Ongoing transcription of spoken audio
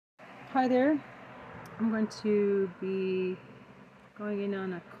Hi there. I'm going to be going in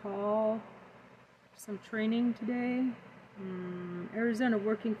on a call, some training today. Arizona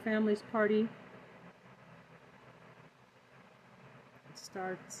Working Families Party. It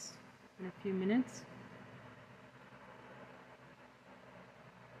starts in a few minutes.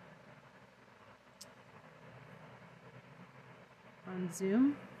 On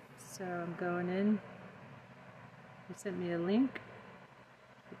Zoom. So I'm going in. They sent me a link.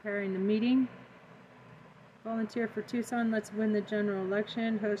 Preparing the meeting. Volunteer for Tucson. Let's win the general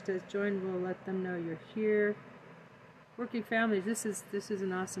election. Host has joined. We'll let them know you're here. Working Families. This is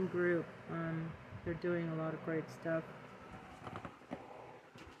an awesome group. They're doing a lot of great stuff.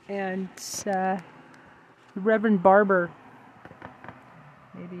 And Reverend Barber.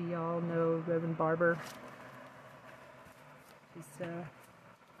 Maybe y'all know Reverend Barber. He's a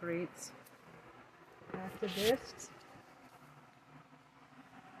great activist.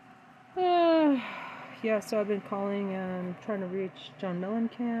 Yeah, so I've been calling and trying to reach John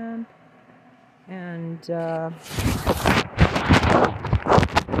Mellencamp and try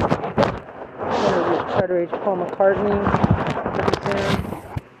to reach Paul McCartney.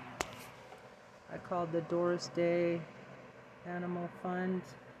 I called the Doris Day Animal Fund.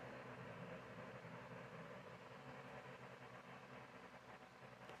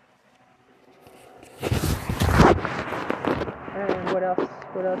 And what else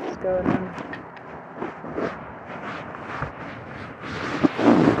is going on?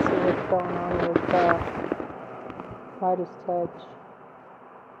 Let's see what's going on with Meidastouch.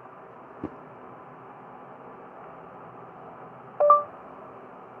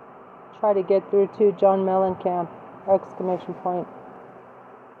 Try to get through to John Mellencamp! Exclamation point.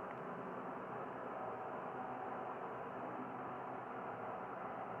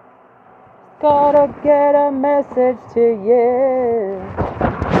 Gotta get a message to you.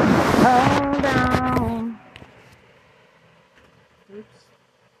 Hold on. Oops.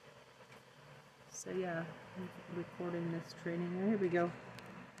 So yeah, I'm recording this training. Here we go.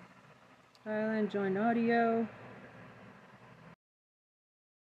 Island join audio.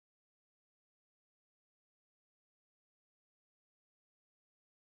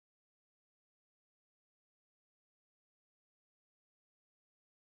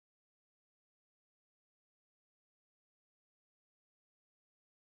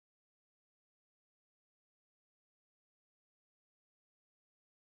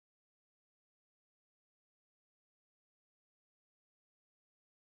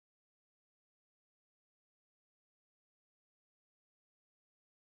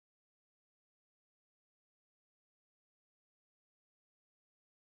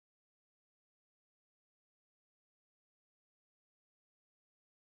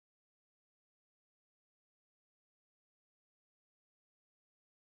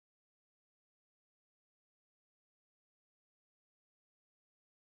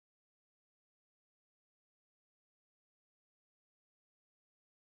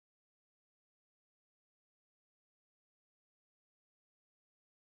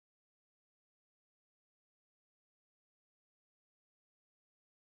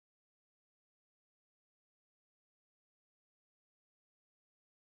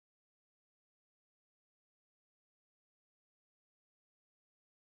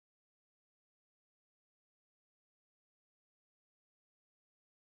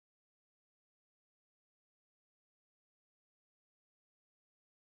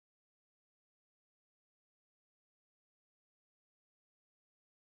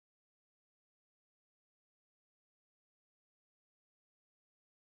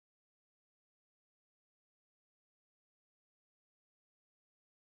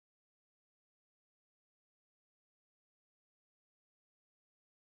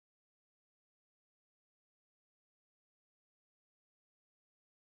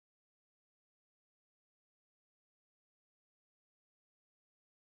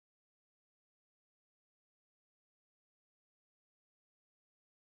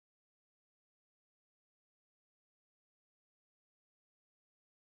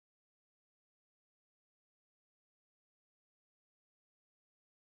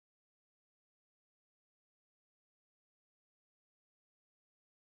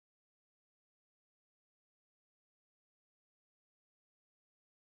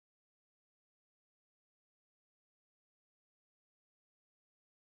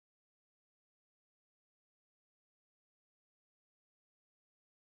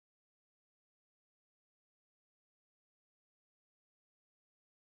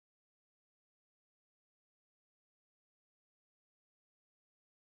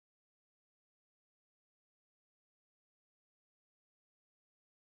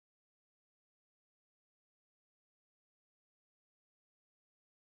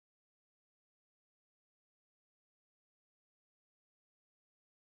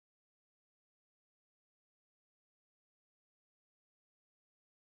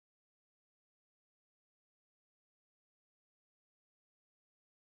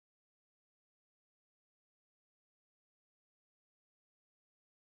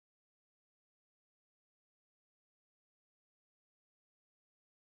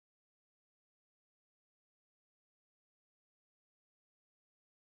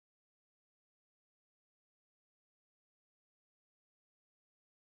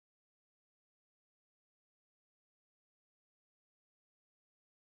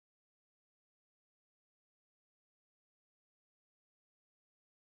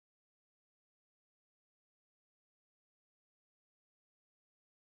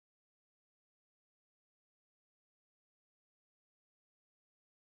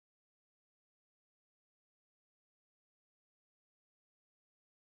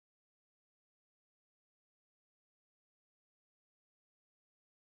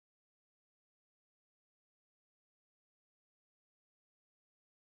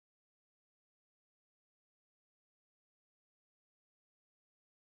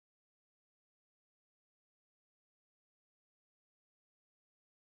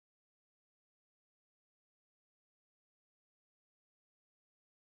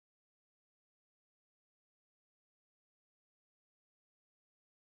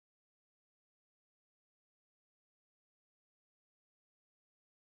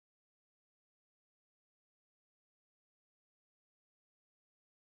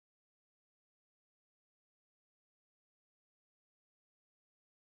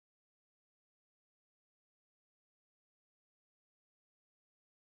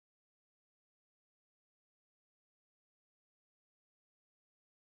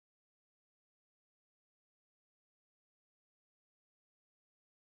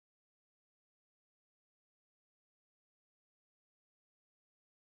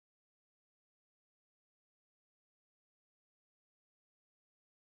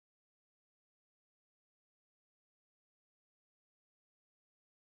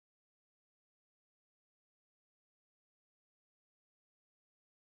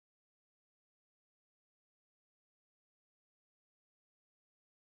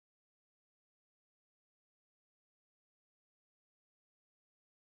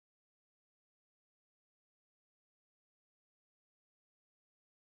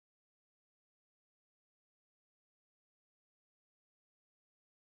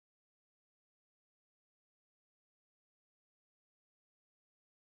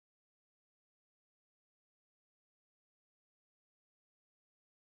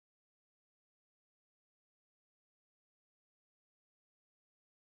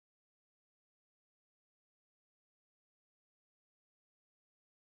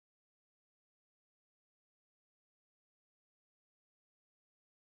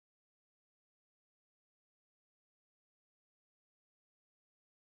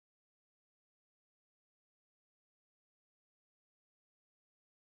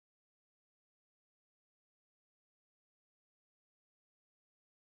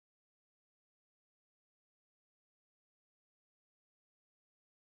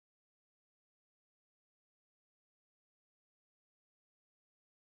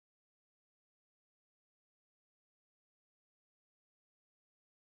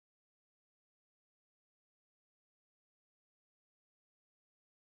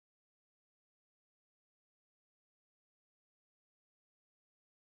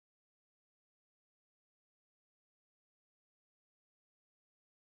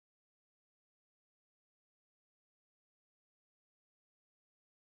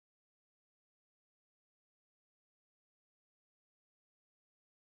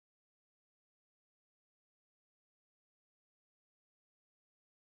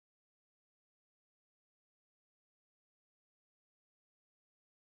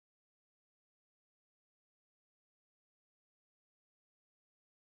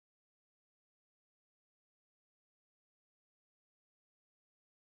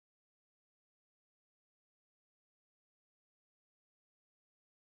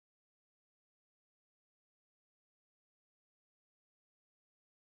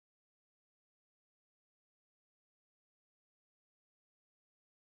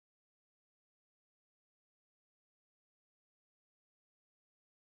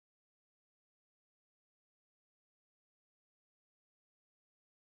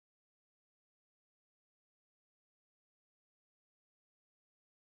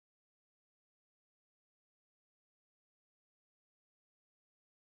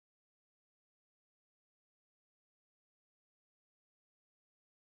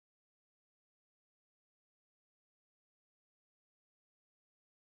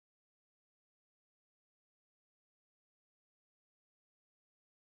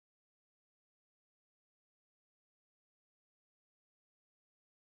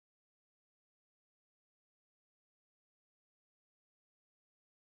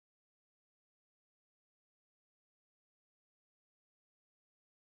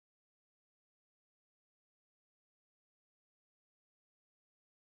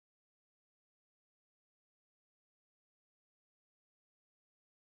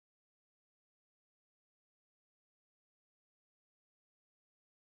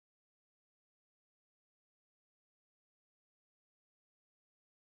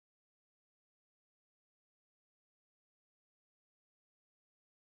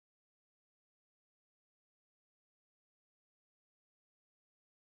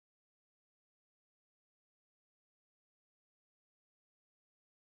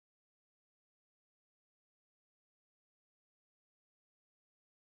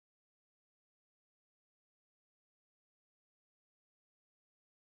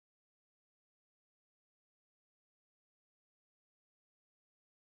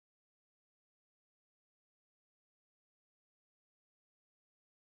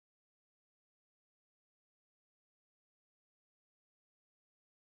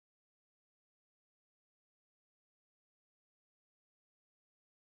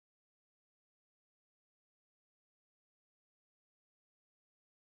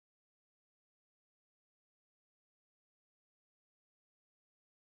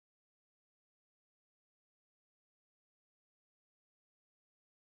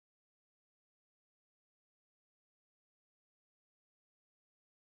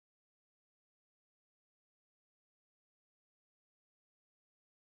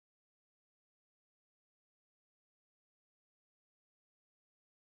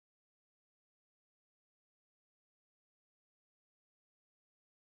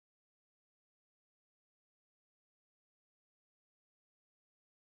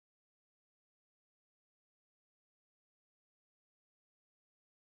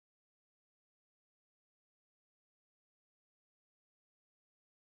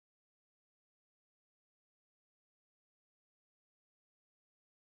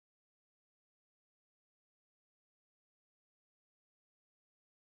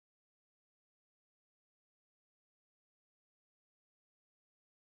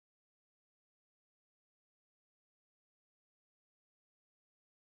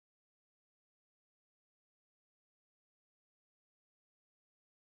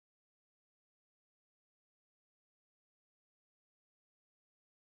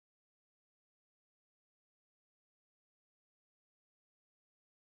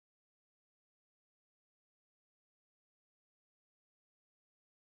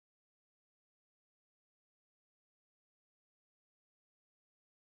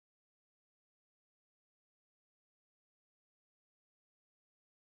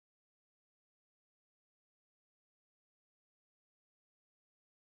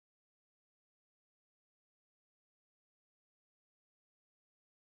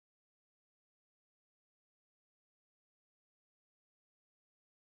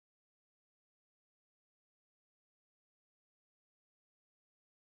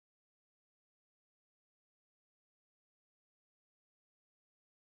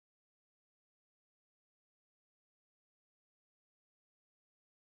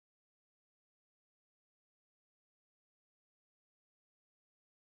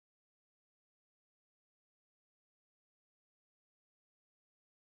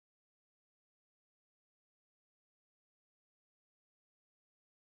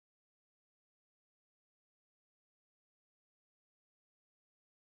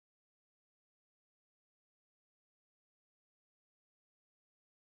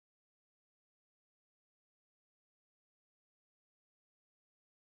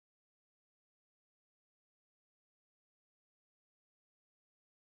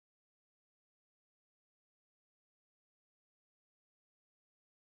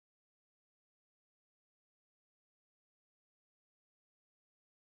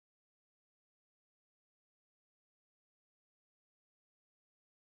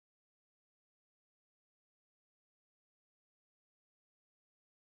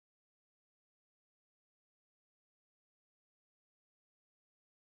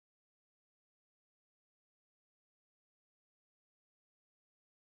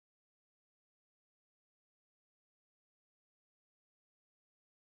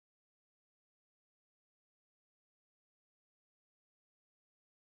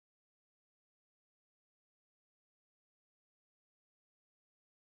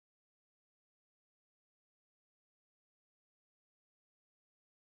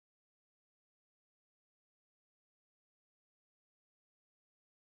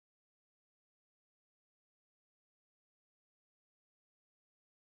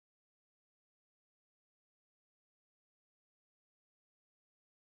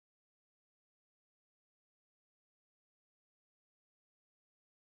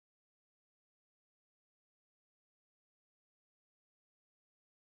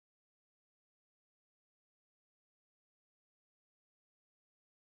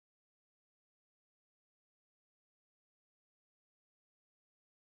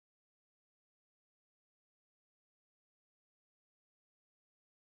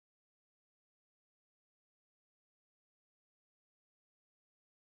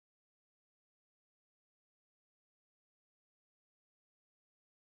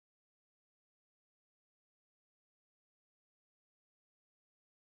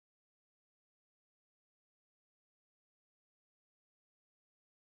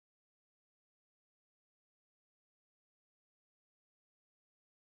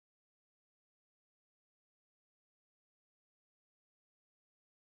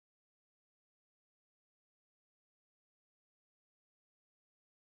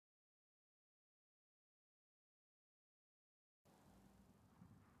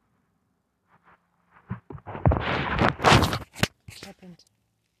 happened?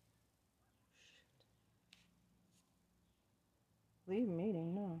 Leave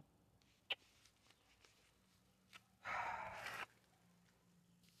meeting, no.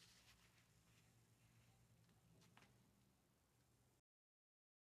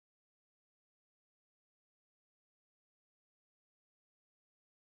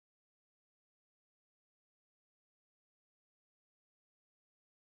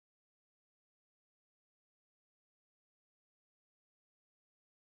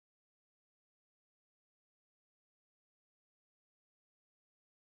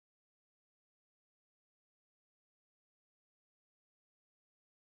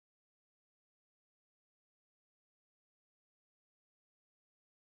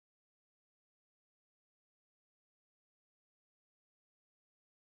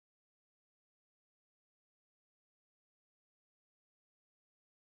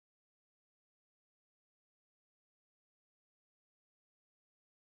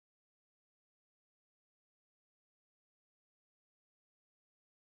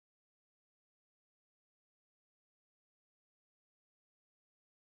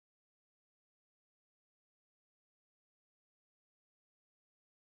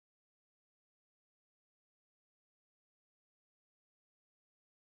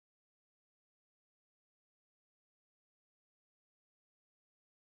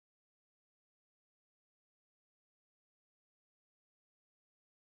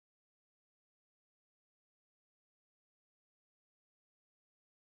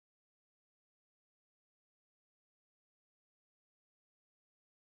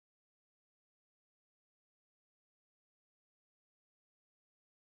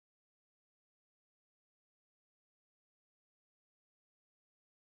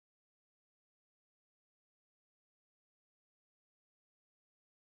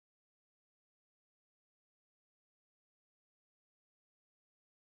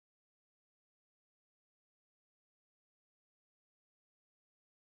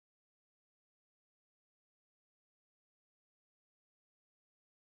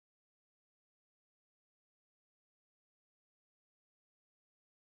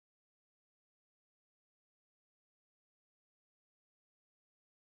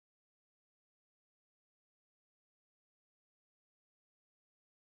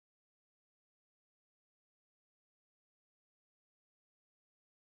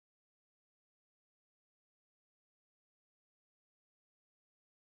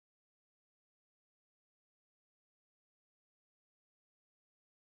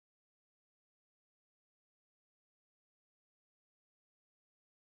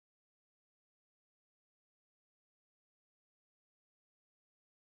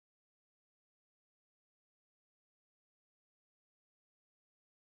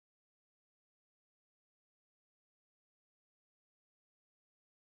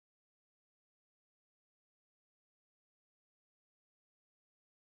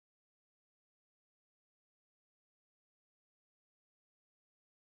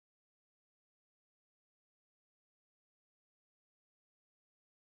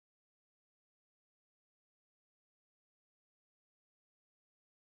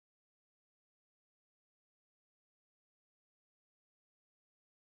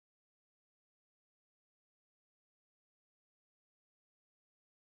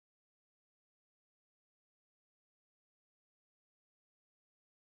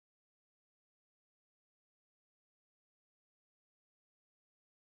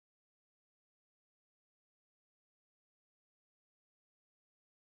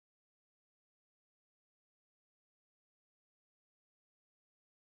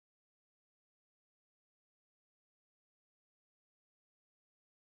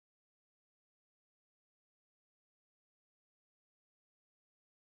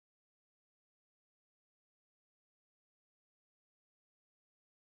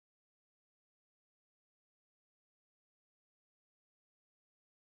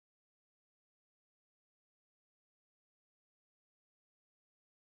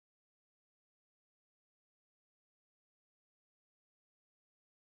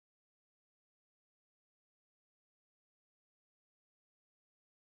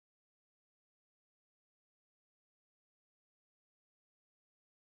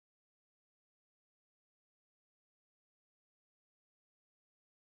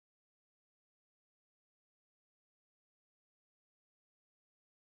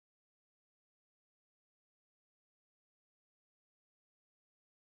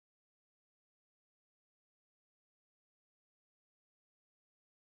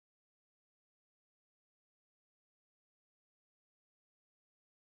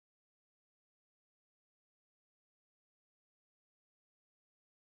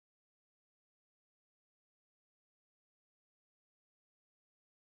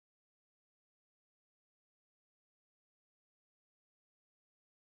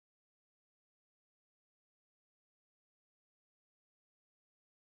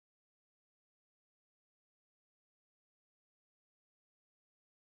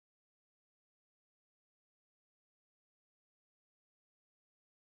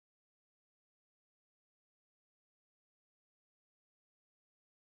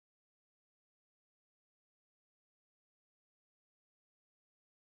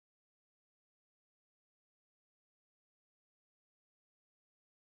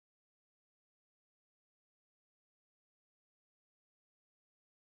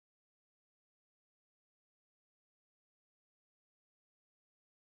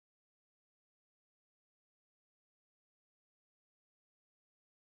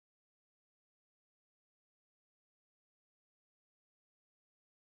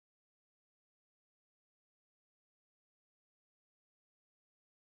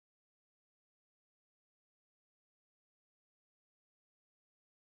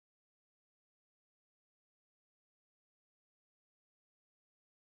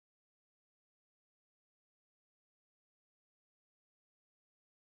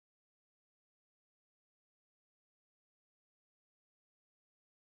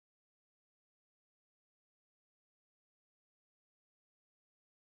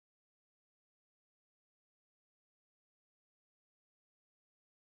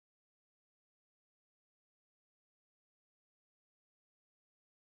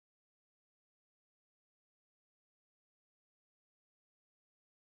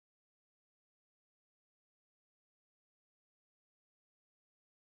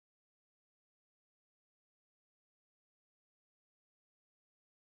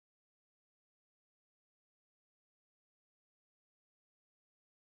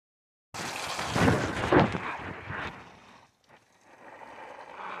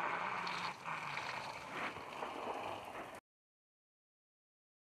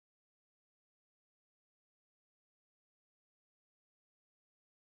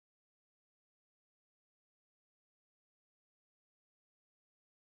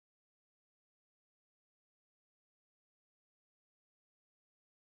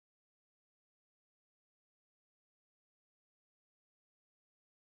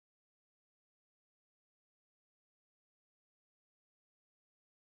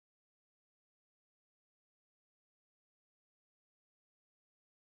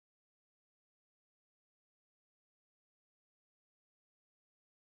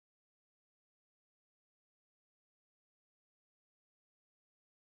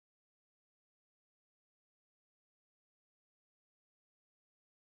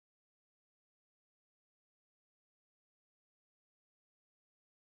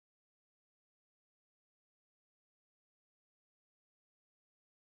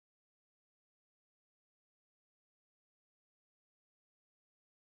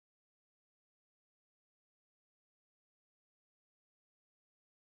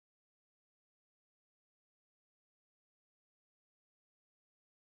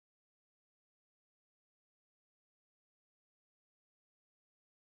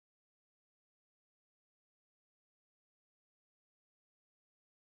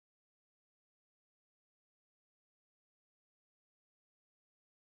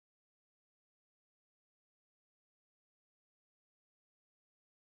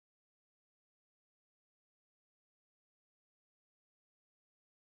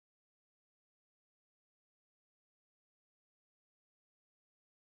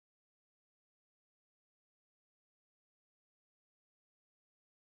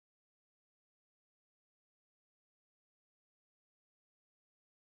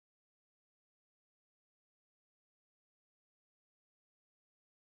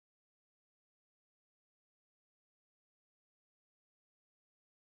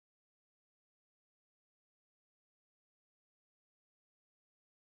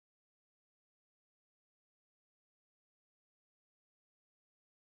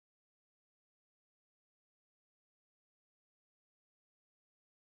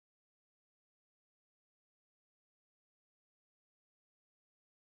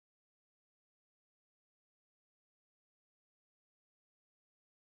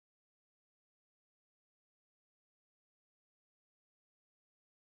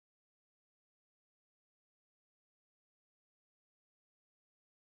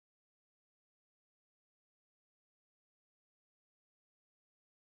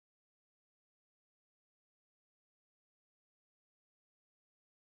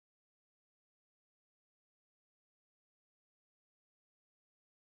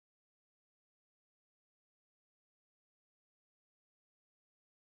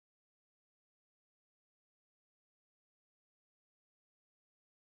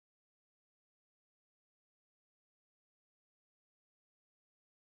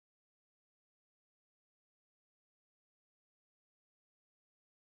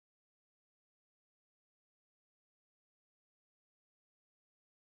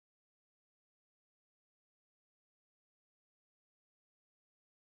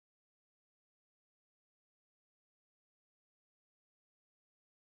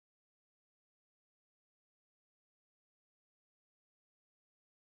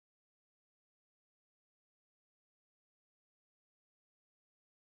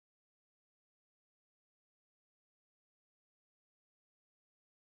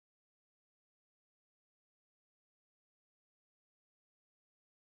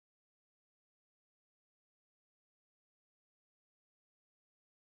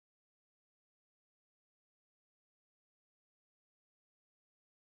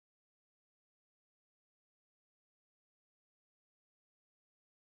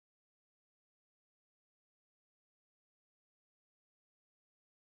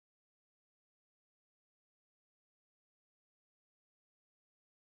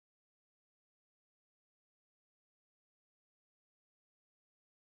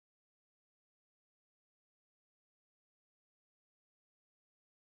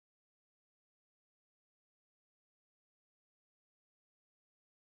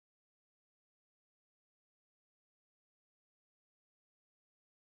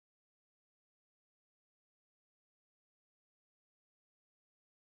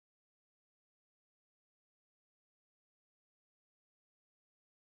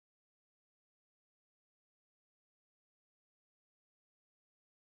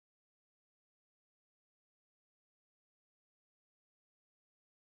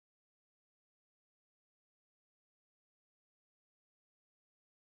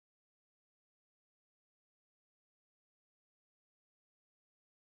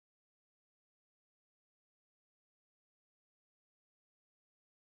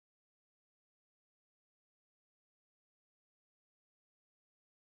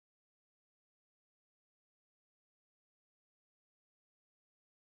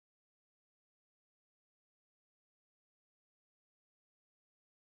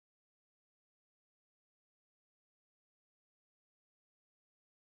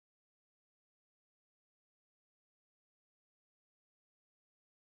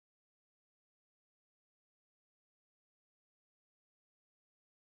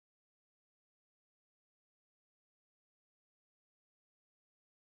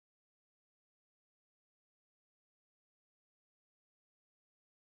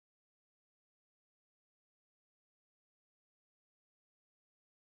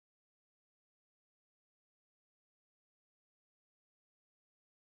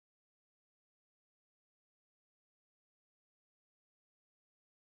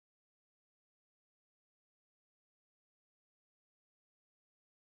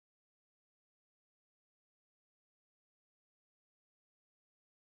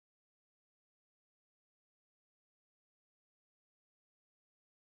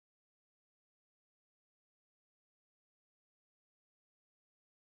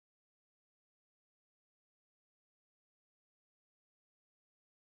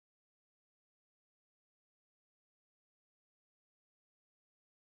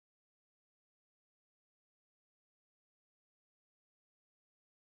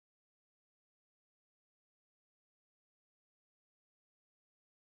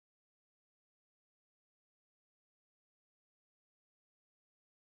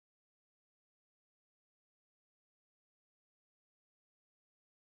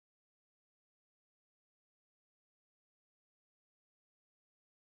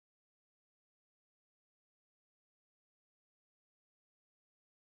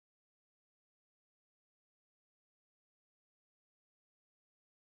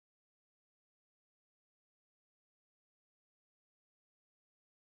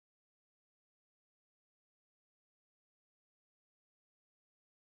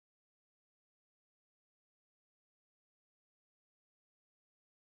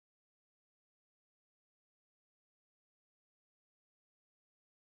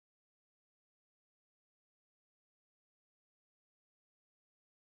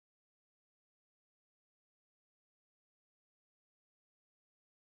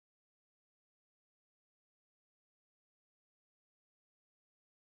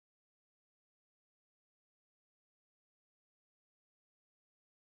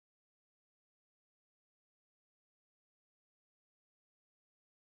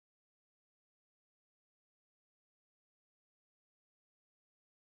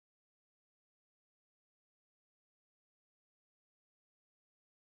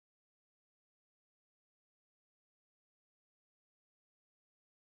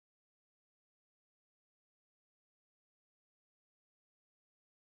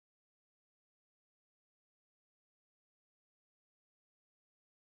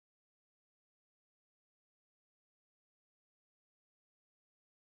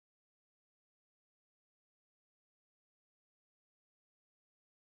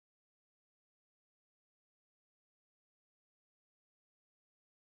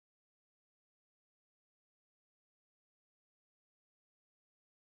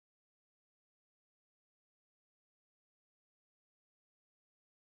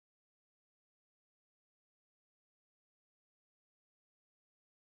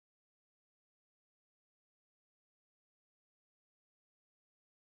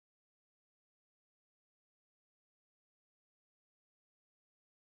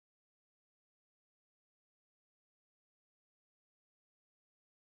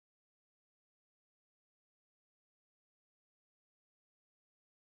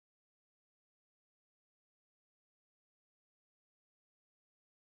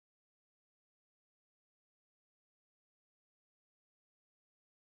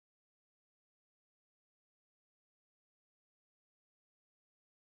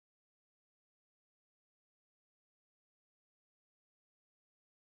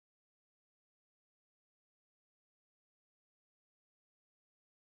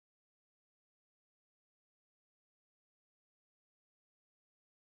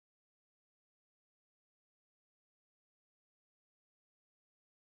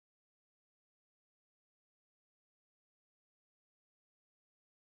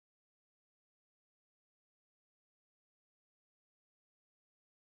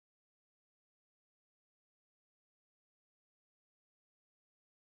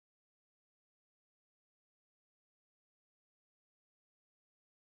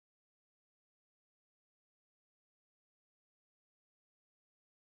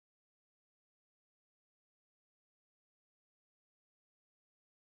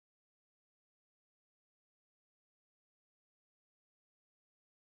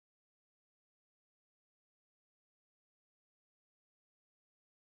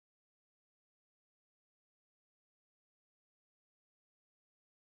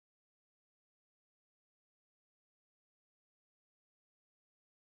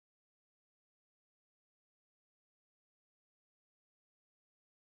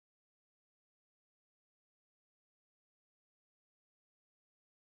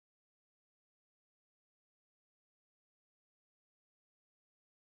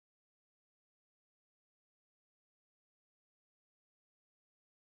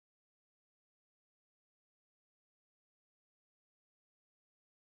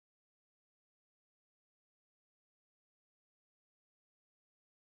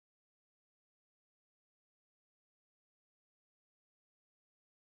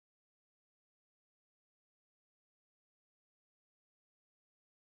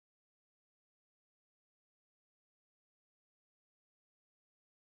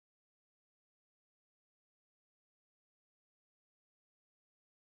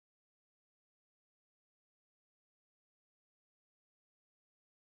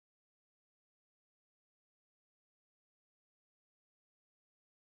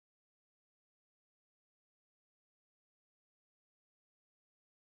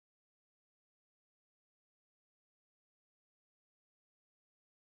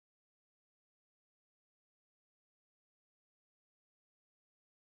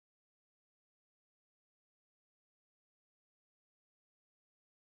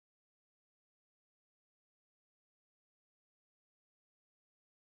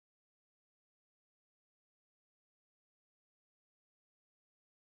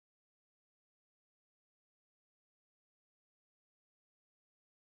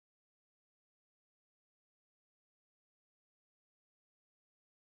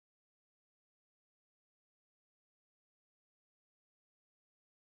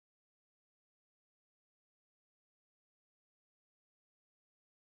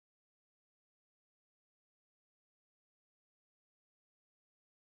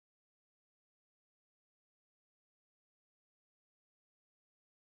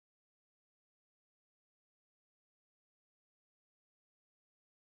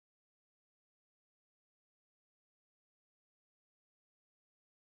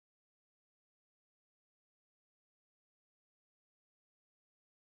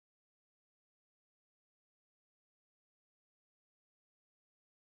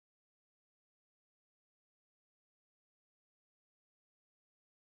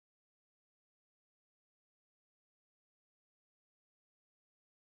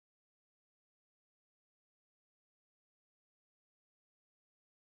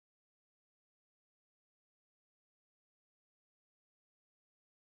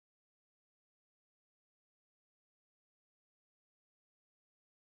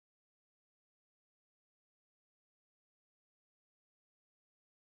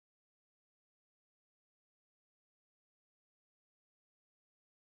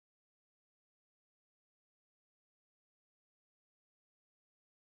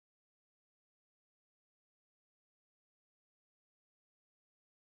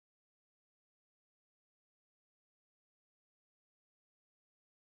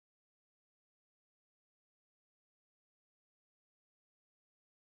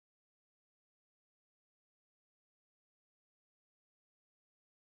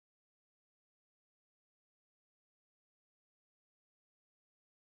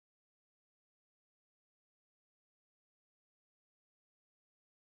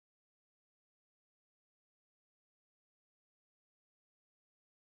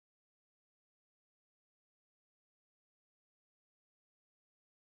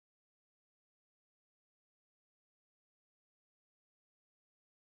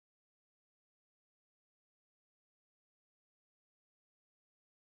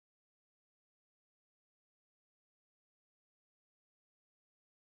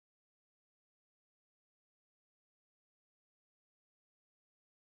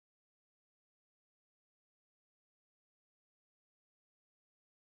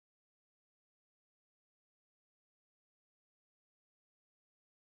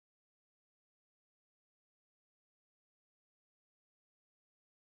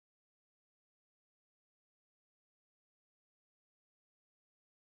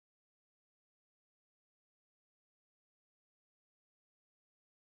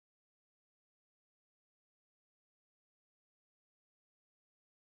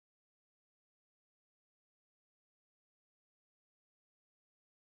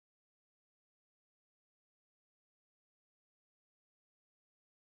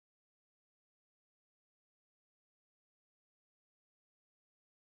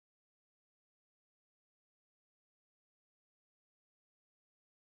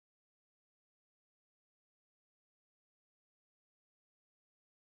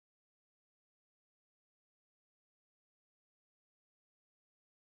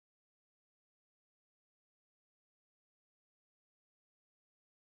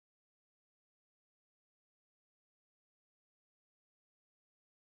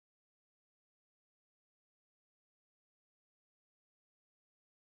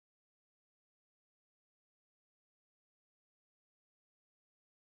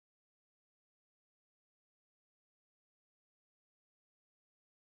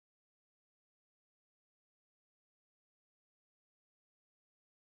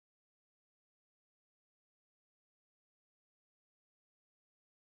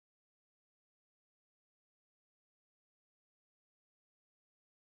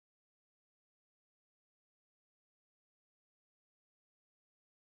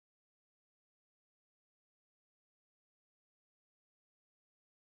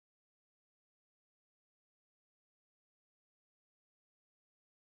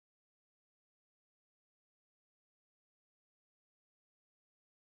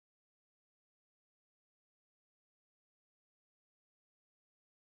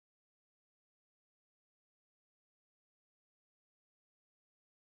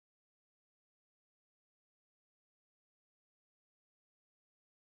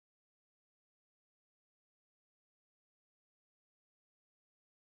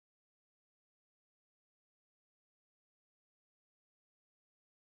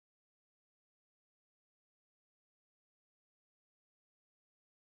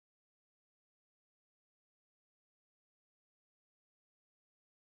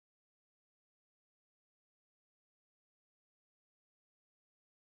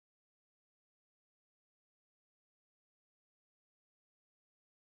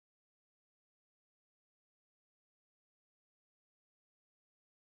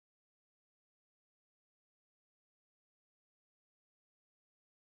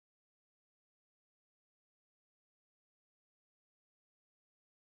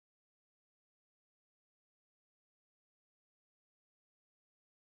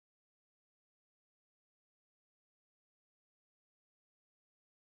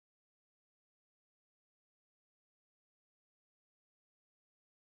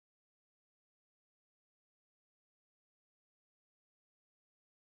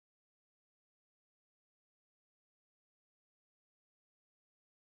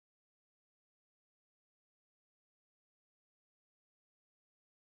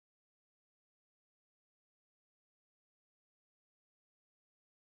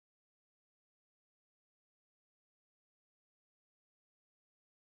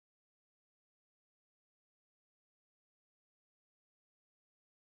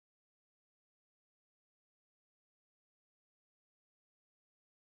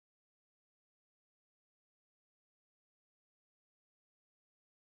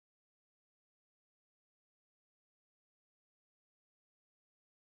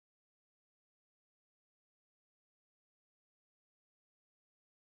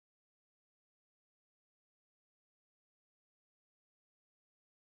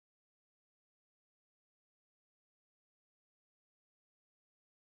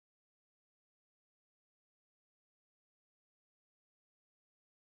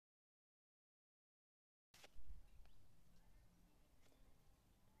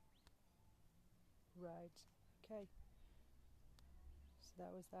 Right. Okay. So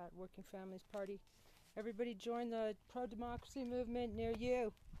that was that Working Families Party. Everybody join the pro-democracy movement near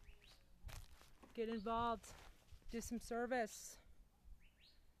you. Get involved. Do some service.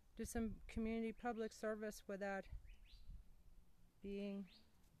 Do some community public service without being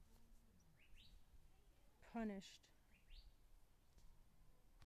punished.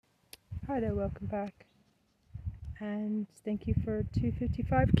 Hi there, welcome back. And thank you for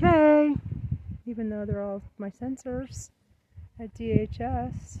 255K, even though they're all my censors at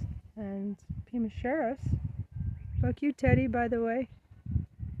DHS and Pima Sheriffs. Fuck you, Teddy, by the way.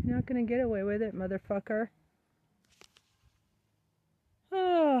 You're not gonna get away with it, motherfucker.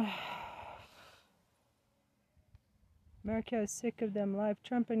 America is sick of them live.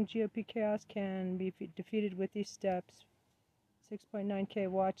 Trump and GOP chaos can be defeated with these steps. 6.9K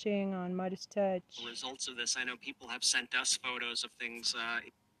watching on Meidastouch. Results of this, I know people have sent us photos of things,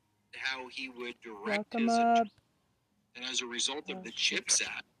 how he would direct Welcome up. And as a result of the CHIPS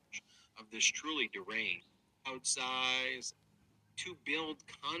Act, of this truly deranged outsize to build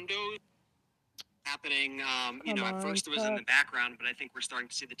condos happening, at first it was in the background, but I think we're starting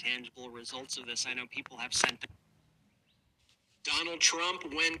to see the tangible results of this. I know people have sent. Donald Trump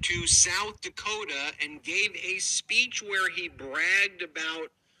went to South Dakota and gave a speech where he bragged about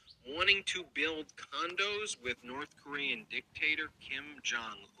wanting to build condos with North Korean dictator Kim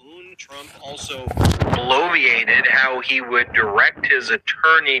Jong-un. Trump also bloviated how he would direct his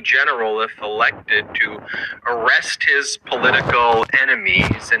attorney general, if elected, to arrest his political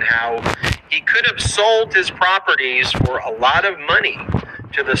enemies, and how he could have sold his properties for a lot of money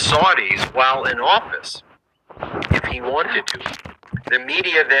to the Saudis while in office if he wanted to. The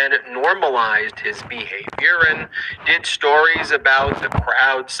media then normalized his behavior and did stories about the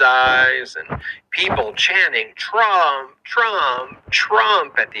crowd size and people chanting Trump, Trump,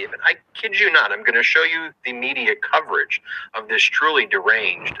 Trump at the event. I kid you not, I'm going to show you the media coverage of this truly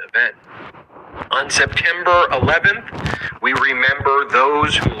deranged event. On September 11th, we remember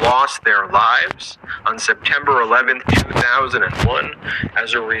those who lost their lives on September 11th, 2001,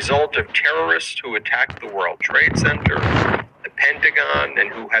 as a result of terrorists who attacked the World Trade Center, the Pentagon,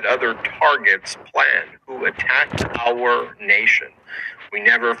 and who had other targets planned, who attacked our nation. We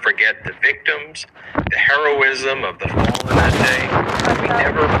never forget the victims, the heroism of the fallen that day. We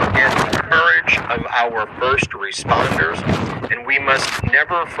never forget the courage of our first responders, and we must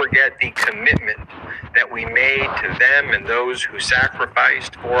never forget the commitment that we made to them and those who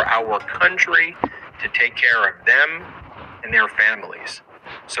sacrificed for our country to take care of them and their families.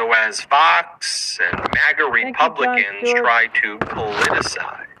 So as Fox and MAGA Republicans try to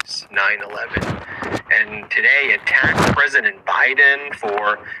politicize 9/11 and today attack President Biden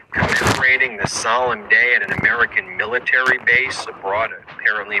for commemorating the solemn day at an American military base abroad,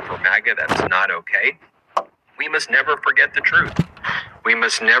 apparently for MAGA, that's not okay. We must never forget the truth. We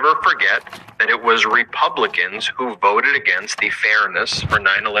must never forget that it was Republicans who voted against the Fairness for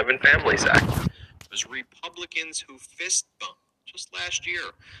 9/11 Families Act. It was Republicans who fist bumped just last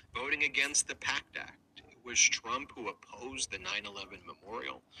year, voting against the PACT Act. It was Trump who opposed the 9/11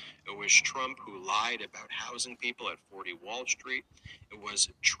 memorial. It was Trump who lied about housing people at 40 Wall Street. It was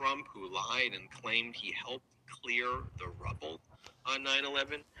Trump who lied and claimed he helped clear the rubble on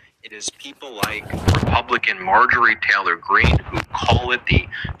 9/11. It is people like Republican Marjorie Taylor Greene who call it the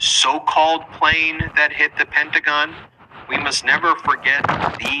so-called plane that hit the Pentagon. We must never forget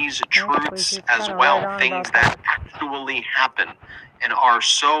these truths as well, things that actually happen and are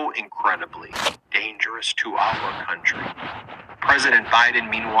so incredibly dangerous to our country. President Biden,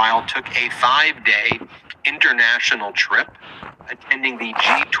 meanwhile, took a 5-day international trip, attending the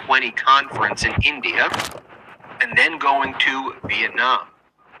G20 conference in India, and then going to Vietnam.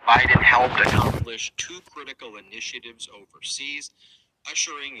 Biden helped accomplish 2 critical initiatives overseas,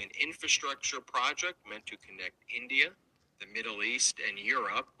 ushering an infrastructure project meant to connect India, the Middle East, and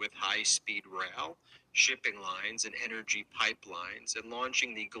Europe with high-speed rail, shipping lines, and energy pipelines, and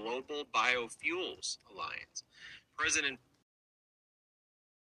launching the Global Biofuels Alliance. President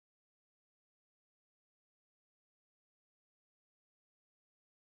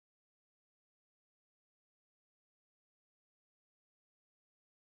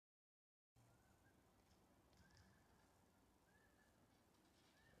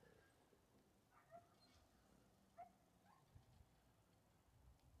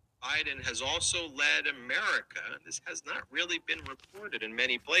Biden has also led America, this has not really been reported in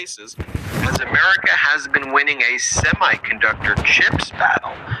many places, as America has been winning a semiconductor chips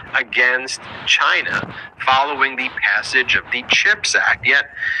battle against China following the passage of the CHIPS Act. Yet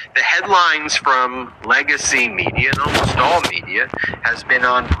the headlines from legacy media and almost all media has been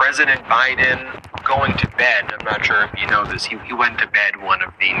on President Biden going to bed. I'm not sure if you know this. He went to bed one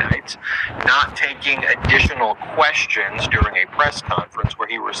of the nights, not taking additional questions during a press conference where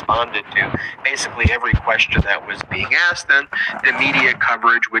he responded to basically every question that was being asked, and the media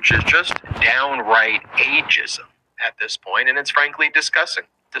coverage, which is just downright ageism at this point, and it's frankly disgusting.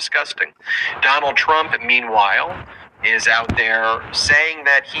 Donald Trump, meanwhile, is out there saying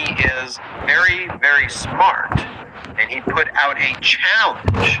that he is very, very smart, and he put out a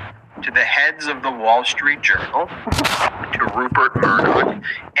challenge to the heads of the Wall Street Journal, to Rupert Murdoch,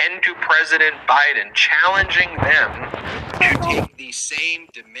 and to President Biden, challenging them to take the same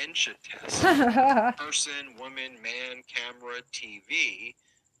dementia test, person, woman, man, camera, TV.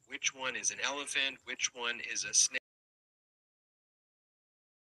 Which one is an elephant? Which one is a snake?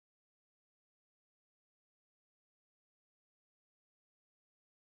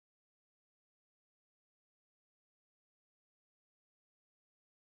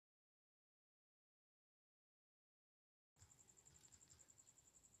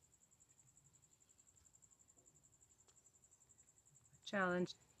 Challenge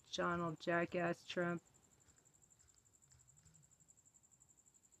Donald Jackass Trump.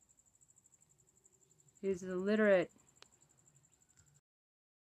 He's illiterate.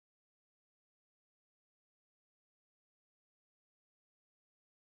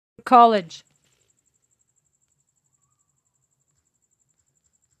 College.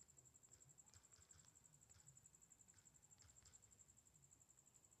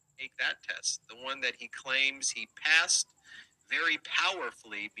 Take that test, the one that he claims he passed very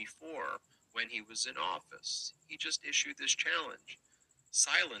powerfully before when he was in office. He just issued this challenge.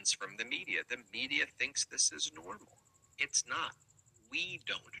 Silence from the media. The media thinks this is normal. It's not. We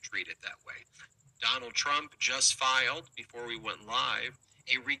don't treat it that way. Donald Trump just filed, before we went live,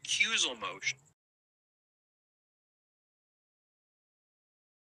 a recusal motion.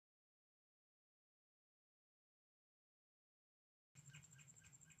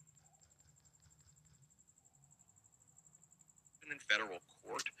 In federal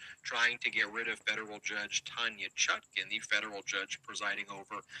court, trying to get rid of federal judge Tanya Chutkin, the federal judge presiding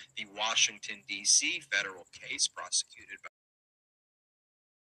over the Washington, D.C. federal case prosecuted by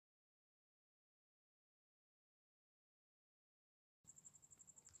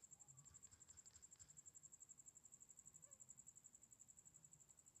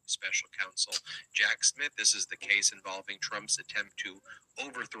special counsel Jack Smith. This is the case involving Trump's attempt to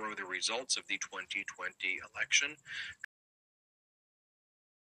overthrow the results of the 2020 election.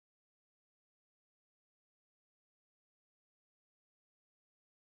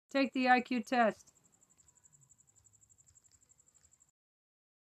 Take the IQ test.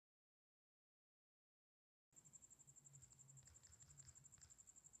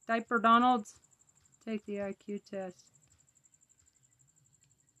 Diaper Donalds. Take the IQ test.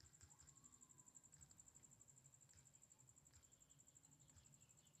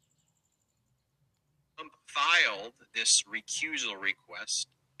 Trump filed this recusal request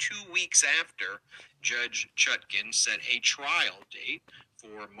 2 weeks after Judge Chutkin set a trial date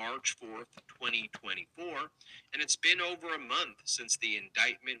for March 4th, 2024, and it's been over a month since the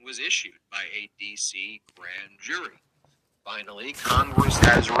indictment was issued by a D.C. grand jury. Finally, Congress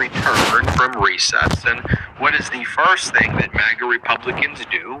has returned from recess, and what is the first thing that MAGA Republicans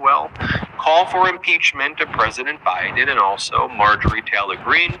do? Well, call for impeachment of President Biden and also Marjorie Taylor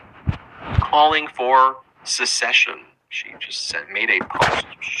Greene, calling for secession. She just made a post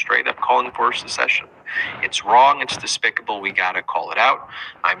straight up calling for secession. It's wrong. It's despicable. We got to call it out.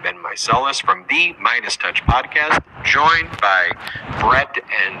 I'm Ben Meiselas from the Meidastouch podcast, joined by Brett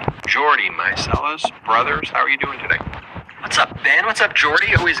and Jordy Meiselas. Brothers, how are you doing today? What's up, Ben? What's up,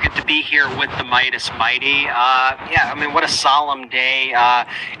 Jordy? Always good to be here with the Midas Mighty. What a solemn day.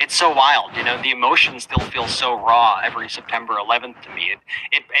 It's so wild. The emotions still feel so raw every September 11th to me.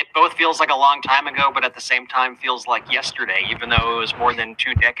 It both feels like a long time ago, but at the same time feels like yesterday, even though it was more than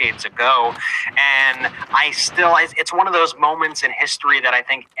 2 decades ago. And it's one of those moments in history that I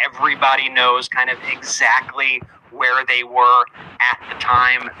think everybody knows kind of exactly where they were at the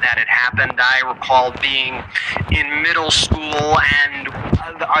time that it happened. I recall being in middle school and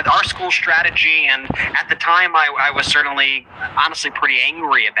our school strategy, and at the time I was certainly honestly pretty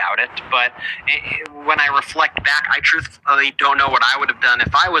angry about it, but when I reflect back, I truthfully don't know what I would have done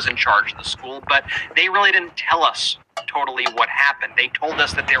if I was in charge of the school, but they really didn't tell us totally what happened. They told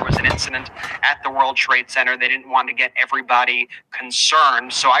us that there was an incident at the World Trade Center. They didn't want to get everybody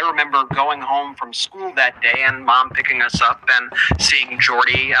concerned. So I remember going home from school that day and Mom picking us up and seeing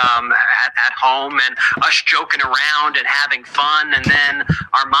Jordy at home and us joking around and having fun. And then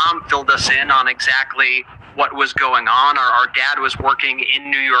our mom filled us in on exactly what was going on. Our dad was working in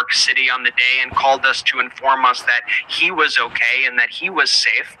New York City on the day and called us to inform us that he was okay and that he was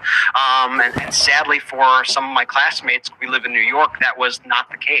safe. And sadly for some of my classmates, we live in New York, that was not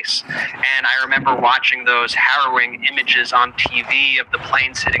the case. And I remember watching those harrowing images on TV of the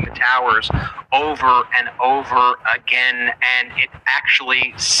planes hitting the towers over and over again, and it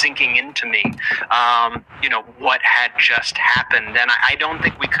actually sinking into me, what had just happened. And I don't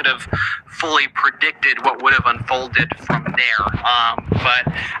think we could have fully predicted what would have unfolded from there. But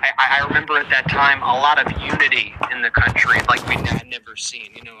I remember at that time a lot of unity in the country like we had never seen.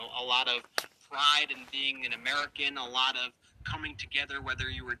 A lot of pride in being an American, a lot of coming together, whether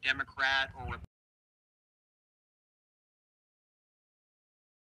you were Democrat or Republican.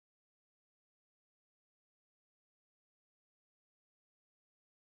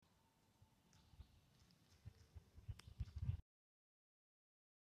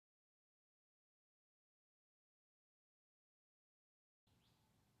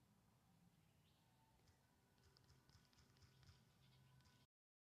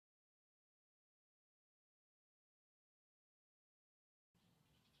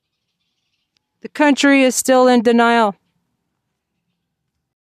 The country is still in denial.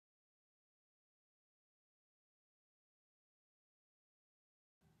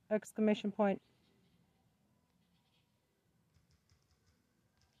 Exclamation point.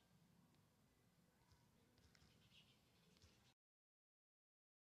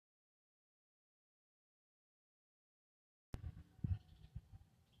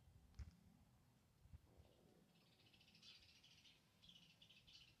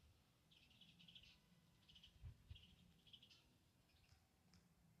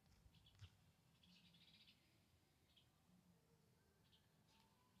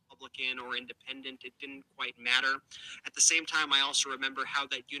 Republican or independent, it didn't quite matter. At the same time, I also remember how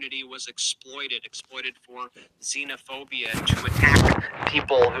that unity was exploited for xenophobia, to attack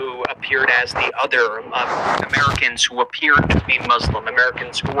people who appeared as the other, Americans who appeared to be Muslim,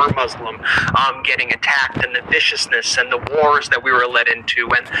 Americans who were Muslim, getting attacked, and the viciousness and the wars that we were led into,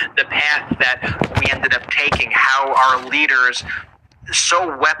 and the path that we ended up taking, how our leaders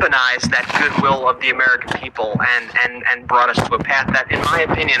so weaponized that goodwill of the American people and brought us to a path that, in my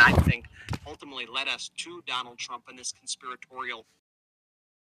opinion, I think ultimately led us to Donald Trump and this conspiratorial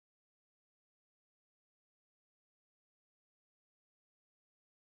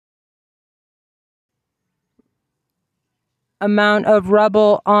amount of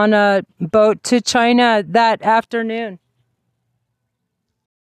rubble on a boat to China that afternoon.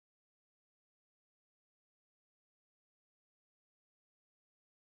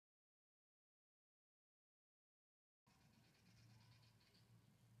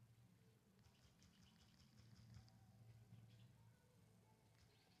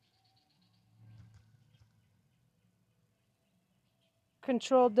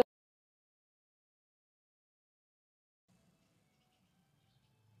 Controlled the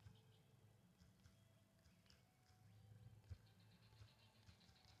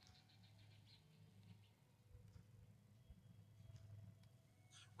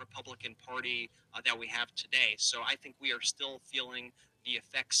Republican Party that we have today. So I think we are still feeling the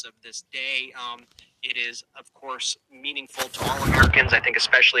effects of this day. It is, of course, meaningful to all Americans. I think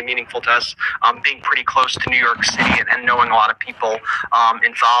especially meaningful to us, being pretty close to New York City and knowing a lot of people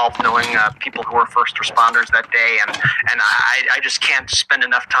involved, knowing people who were first responders that day. And I just can't spend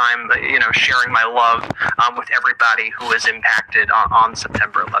enough time, sharing my love with everybody who was impacted on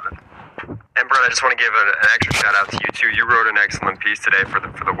September 11th. And Brett, I just want to give an extra shout out to you too. You wrote an excellent piece today for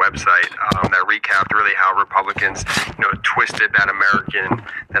the website that recapped really how Republicans, twisted that America,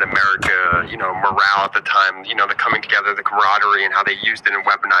 morale at the time. The coming together, the camaraderie, and how they used it and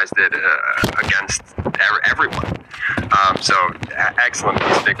weaponized it against everyone. So excellent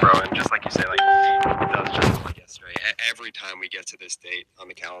piece, Big Bro. And just like you say, it does just like yesterday. Every time we get to this date on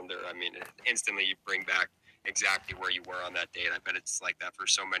the calendar, instantly you bring back exactly where you were on that date. I bet it's like that for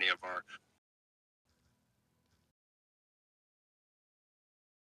so many of our.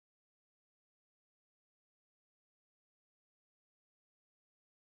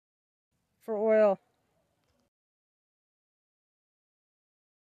 for oil.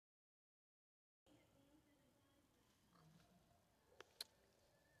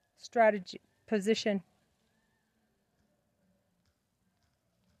 Strategy position.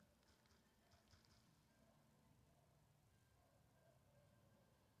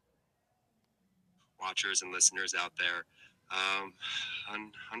 Watchers and listeners out there.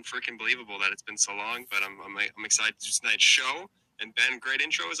 Unfreaking believable that it's been so long, but I'm excited to tonight's show. And Ben, great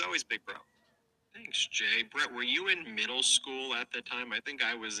intro as always, Big Bro. Thanks, Jay. Brett, were you in middle school at the time? I think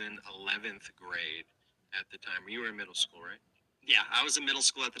I was in 11th grade. at the time. You were in middle school, right? Yeah, I was in middle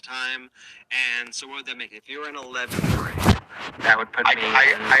school at the time, and so what would that make? If you were in 11th grade, that would put me.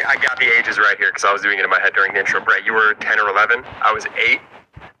 I got the ages right here because I was doing it in my head during the intro. Brett, you were 10 or 11. I was 8.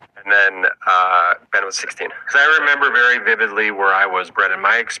 And then Ben was 16. Because I remember very vividly where I was, Brett, and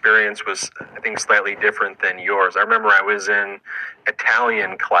my experience was, I think, slightly different than yours. I remember I was in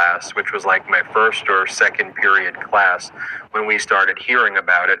Italian class, which was like my first or second period class when we started hearing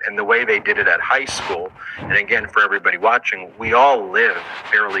about it. And the way they did it at high school, and again, for everybody watching, we all live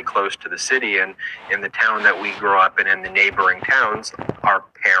fairly close to the city. And in the town that we grew up in and the neighboring towns, our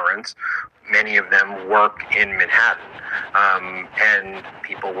parents, many of them work in Manhattan. And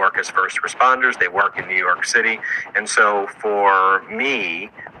people work as first responders. They work in New York City. And so for me,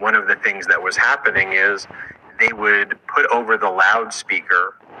 one of the things that was happening is they would put over the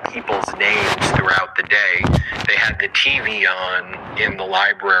loudspeaker people's names throughout the day. They had the TV on in the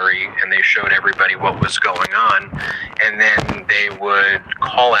library and they showed everybody what was going on. And then they would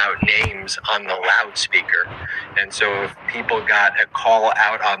call out names on the loudspeaker. And so if people got a call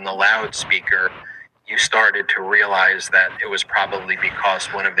out on the loudspeaker, you started to realize that it was probably because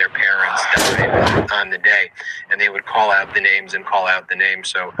one of their parents died on the day, and they would call out the names and call out the names.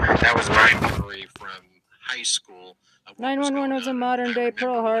 So that was my memory from high school. 911 was a modern day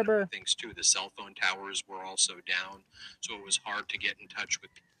Pearl Harbor. Things too. The cell phone towers were also down, so it was hard to get in touch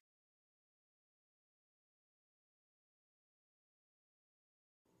with people.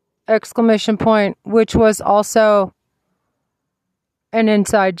 Exclamation point, which was also an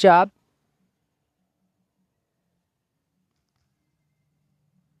inside job.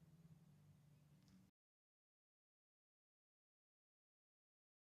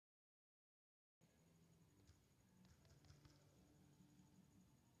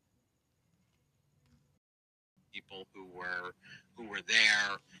 People who were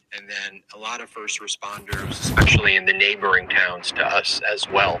there, and then a lot of first responders, especially in the neighboring towns to us as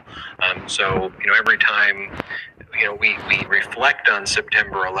well. So every time we reflect on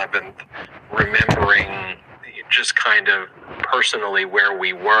September 11th, remembering just kind of personally where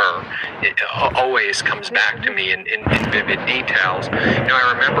we were, it always comes back to me in vivid details.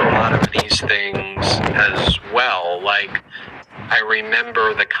 I remember a lot of these things as well. Like, I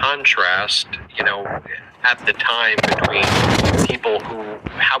remember the contrast, at the time between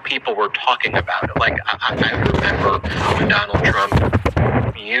how people were talking about it. Like, I remember when Donald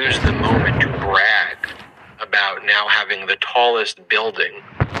Trump used the moment to brag about now having the tallest building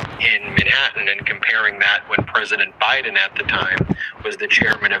in Manhattan and comparing that when President Biden at the time was the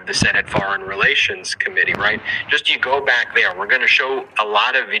chairman of the Senate Foreign Relations Committee, right? Just you go back there. We're going to show a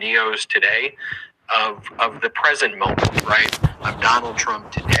lot of videos today of the present moment, right? Of Donald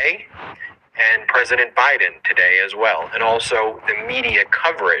Trump today and President Biden today as well. And also the media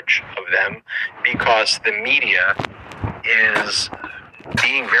coverage of them, because the media is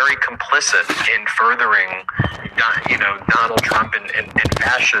being very complicit in furthering, Donald Trump and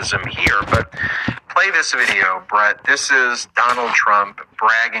fascism here. But play this video, Brett. This is Donald Trump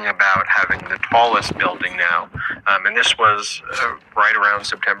bragging about having the tallest building now. And this was right around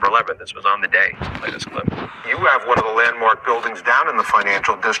September 11th. This was on the day. Play this clip. You have one of the landmark buildings down in the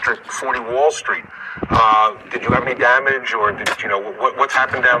financial district, 40 Wall Street. Did you have any damage, or what's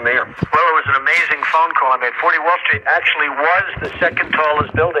happened down there? Well, it was an amazing phone call I made. 40 Wall Street actually was the second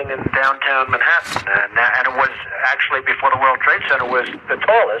tallest building in downtown Manhattan, and it was actually, before the World Trade Center, was the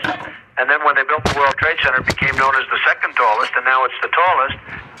tallest. And then when they built the World Trade Center, it became known as the second tallest, and now it's the tallest.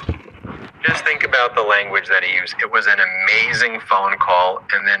 Just think about the language that he used. It was an amazing phone call,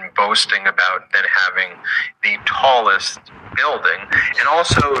 and then boasting about then having the tallest building. And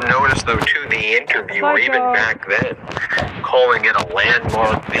also notice, though, too, the interviewer, even back then, calling it a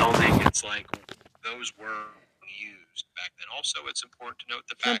landmark building. It's like those were used back then. Also, it's important to note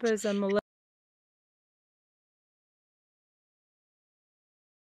the fact Trump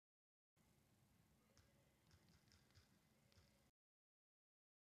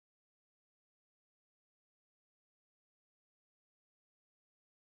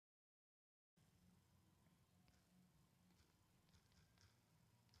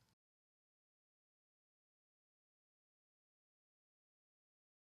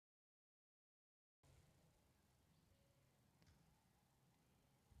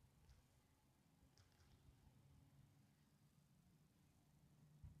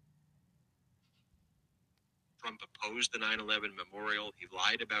Trump opposed the 9/11 memorial. He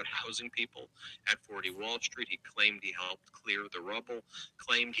lied about housing people at 40 Wall Street. He claimed he helped clear the rubble,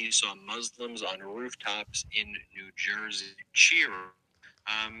 claimed he saw Muslims on rooftops in New Jersey cheering.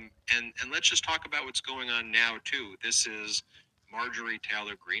 And let's just talk about what's going on now, too. This is Marjorie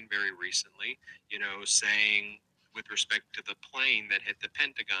Taylor Greene very recently, saying with respect to the plane that hit the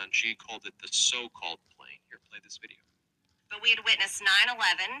Pentagon, she called it the so-called plane. Here, play this video. But we had witnessed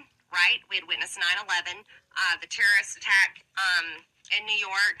 9/11, right? We had witnessed 9/11, the terrorist attack in New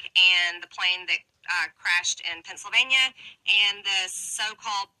York, and the plane that crashed in Pennsylvania, and the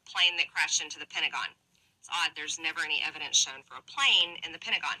so-called plane that crashed into the Pentagon. It's odd. There's never any evidence shown for a plane in the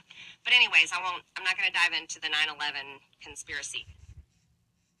Pentagon. But anyways, I'm not going to dive into the 9/11 conspiracy.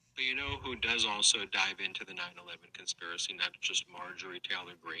 But you know who does also dive into the 9/11 conspiracy? Not just Marjorie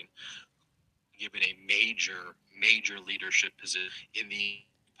Taylor Greene, given a major leadership position in the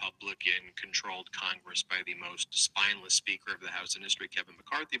Republican-controlled Congress by the most spineless Speaker of the House in history, Kevin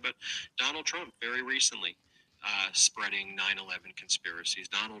McCarthy, but Donald Trump very recently spreading 9/11 conspiracies.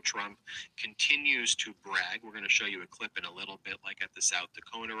 Donald Trump continues to brag. We're going to show you a clip in a little bit, like at the South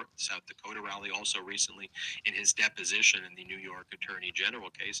Dakota rally. Also recently in his deposition in the New York Attorney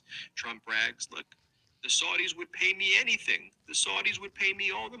General case, Trump brags, look, the Saudis would pay me anything. The Saudis would pay me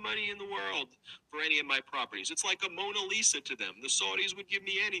all the money in the world for any of my properties. It's like a Mona Lisa to them. The Saudis would give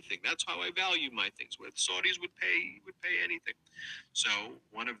me anything. That's how I value my things. Where the Saudis would pay anything. So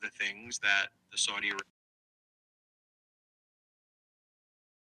one of the things that the Saudi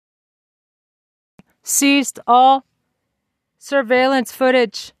seized all surveillance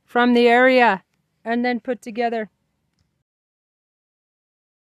footage from the area and then put together.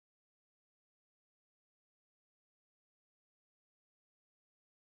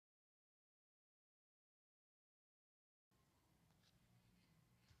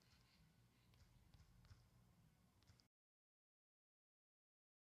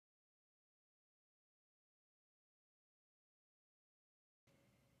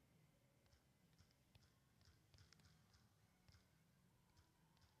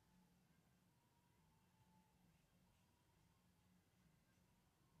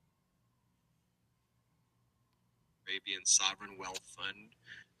 Arabian Sovereign Wealth Fund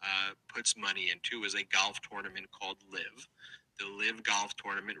puts money into is a golf tournament called LIV. The LIV golf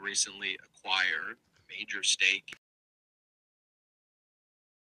tournament recently acquired a major stake.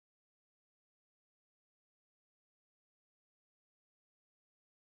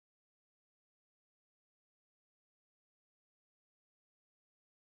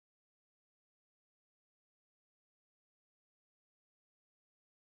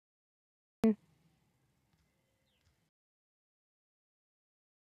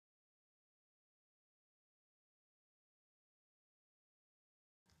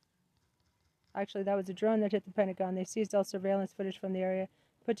 Actually, that was a drone that hit the Pentagon. They seized all surveillance footage from the area,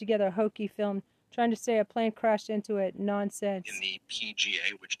 put together a hokey film, trying to say a plane crashed into it. Nonsense. In the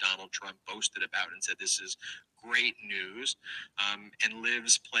PGA, which Donald Trump boasted about and said this is great news, and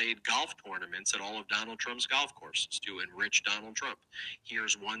LIV's played golf tournaments at all of Donald Trump's golf courses to enrich Donald Trump.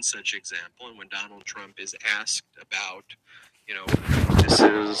 Here's one such example, and when Donald Trump is asked about,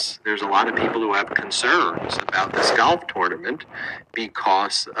 there's a lot of people who have concerns about this golf tournament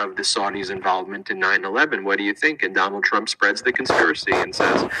because of the Saudis' involvement in 9/11. What do you think? And Donald Trump spreads the conspiracy and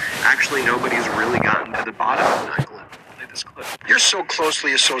says, actually, nobody's really gotten to the bottom of 9/11. Play this clip. You're so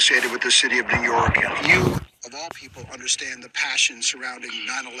closely associated with the city of New York. You, of all people, understand the passion surrounding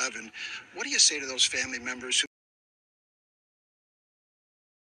 9/11. What do you say to those family members who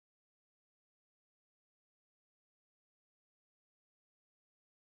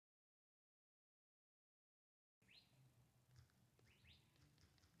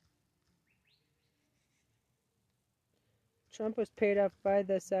Trump was paid off by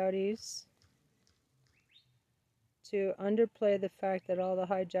the Saudis to underplay the fact that all the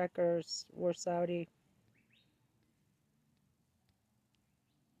hijackers were Saudi.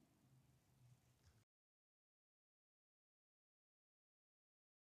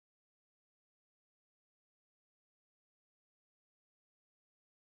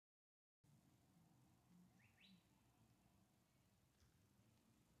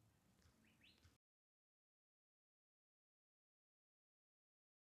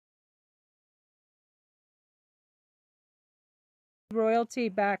 Royalty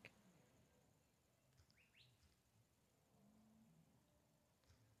back.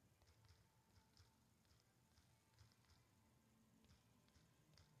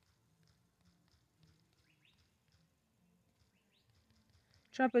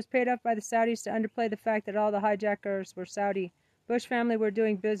 Trump was paid off by the Saudis to underplay the fact that all the hijackers were Saudi. Bush family were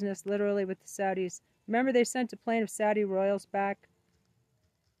doing business literally with the Saudis. Remember, they sent a plane of Saudi royals back?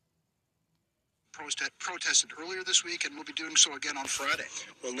 protested earlier this week and will be doing so again on Friday?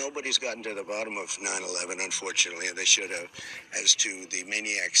 Well, nobody's gotten to the bottom of 9/11, unfortunately, and they should have, as to the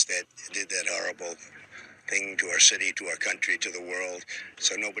maniacs that did that horrible thing to our city, to our country, to the world.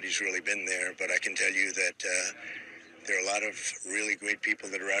 So nobody's really been there, but I can tell you that there are a lot of really great people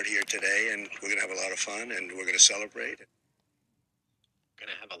that are out here today, and we're going to have a lot of fun, and we're going to celebrate. We're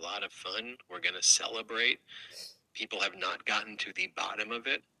going to have a lot of fun. We're going to celebrate. People have not gotten to the bottom of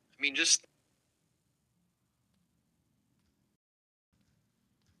it. I mean, just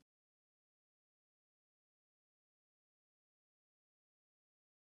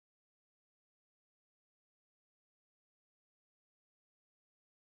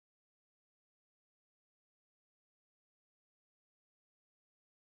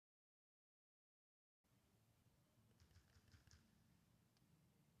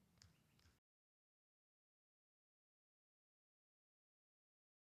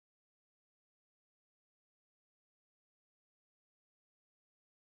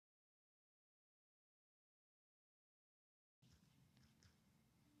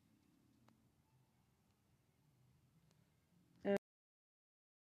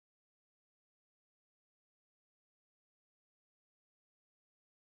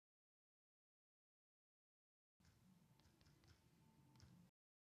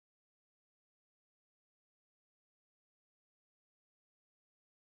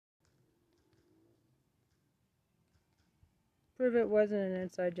Prove it wasn't an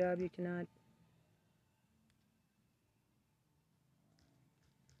inside job. You cannot.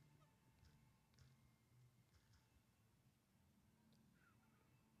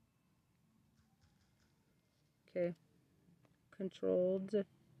 Okay. Controlled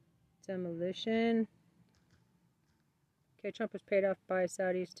demolition. Okay, Trump was paid off by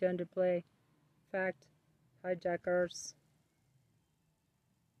Saudis to underplay fact hijackers.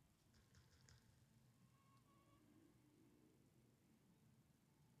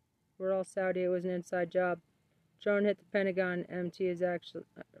 We're all Saudi. It was an inside job. Drone hit the Pentagon. MT is actually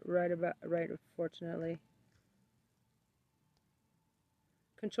right, unfortunately.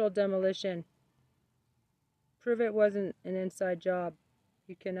 Controlled demolition. Prove it wasn't an inside job.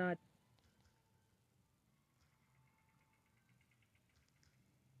 You cannot.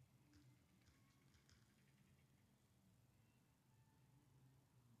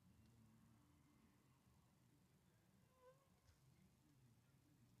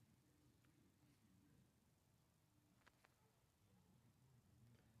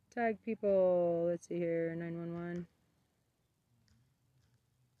 Tag people. Let's see here. 911.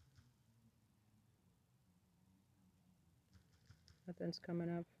 Nothing's coming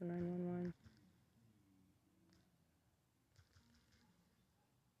up for 911.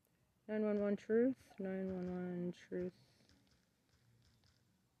 911 truth. 911 truth.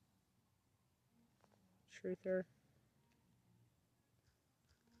 Truther.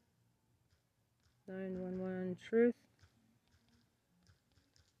 911 truth.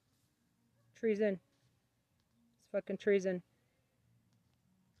 Treason. It's fucking treason.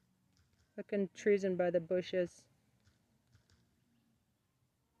 Fucking treason by the bushes.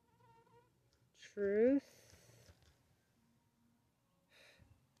 Truth.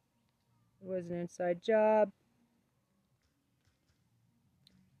 It was an inside job.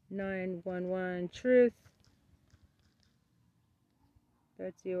 911 truth.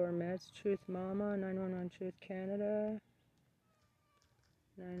 Betsy or Mets truth mama. 911 truth Canada.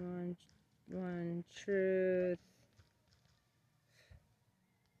 911 truth.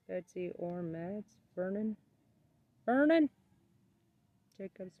 Betsy or Mets. Vernon. Vernon.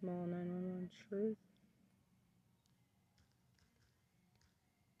 Jacob Small. 911 truth.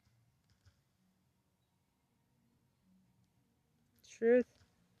 Truth.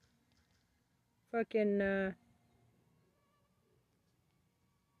 Fucking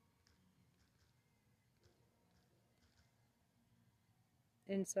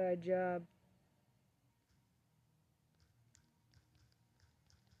inside job.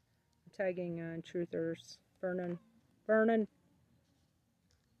 Tagging truthers. Vernon. Vernon.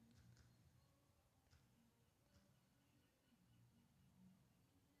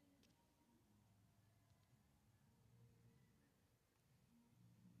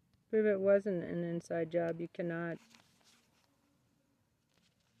 Prove it wasn't an inside job. You cannot.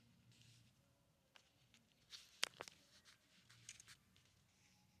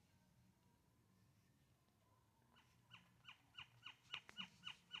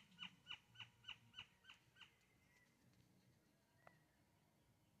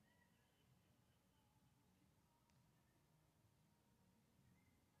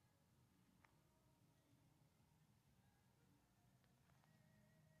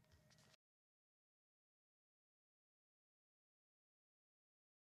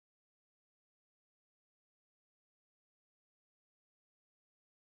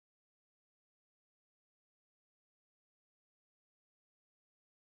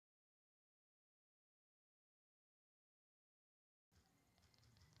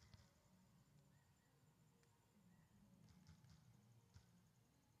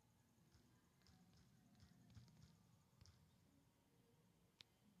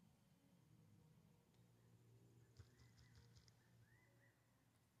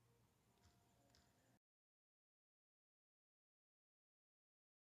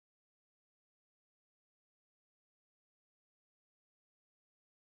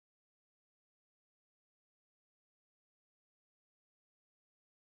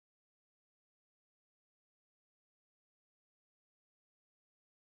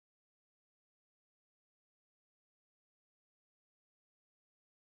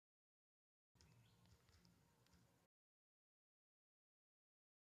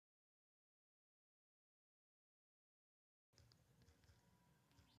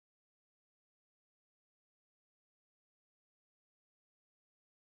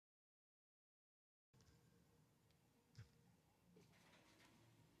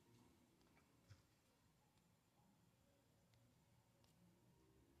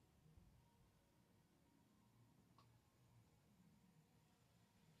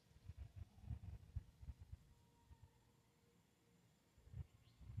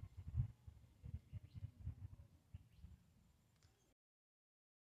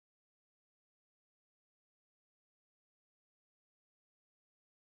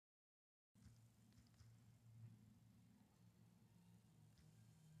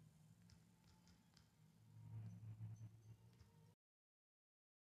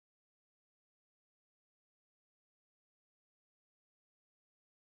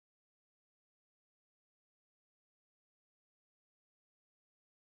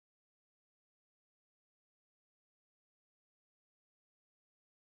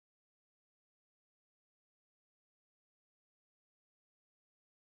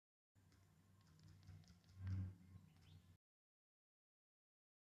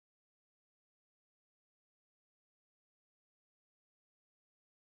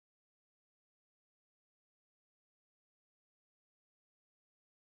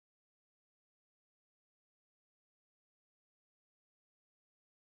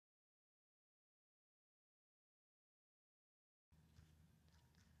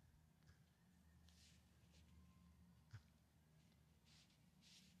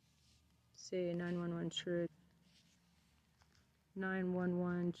 see, 911 truth.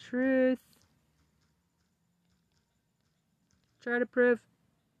 911 truth. Try to prove.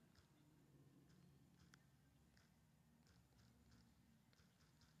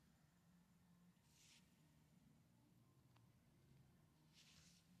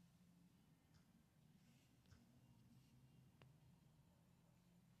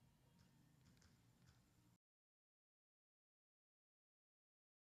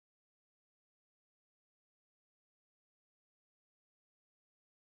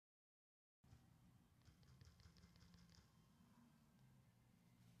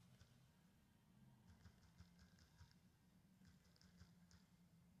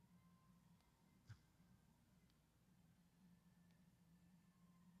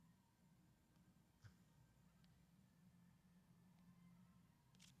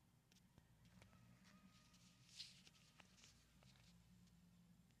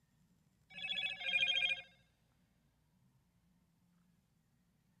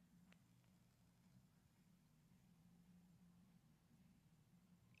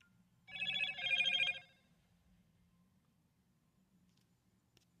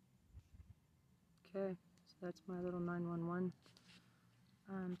 Okay, so that's my little 911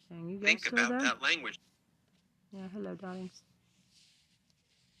 thing. You guys Think still about there? that language. Yeah, hello, darlings.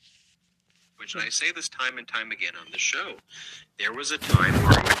 Which I say this time and time again on the show. There was a time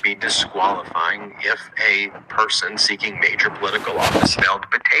where it would be disqualifying if a person seeking major political office spelled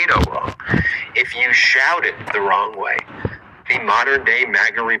potato wrong. If you shouted the wrong way. The modern day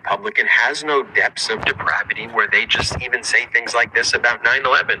MAGA Republican has no depths of depravity where they just even say things like this about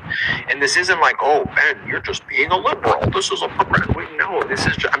 9/11. And this isn't like, oh, Ben, you're just being a liberal. This is a progressive. No,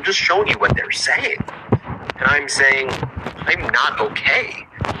 I'm just showing you what they're saying. And I'm saying I'm not okay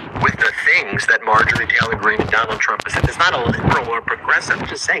with the things that Marjorie Taylor Greene and Donald Trump have said. It's not a liberal or progressive. I'm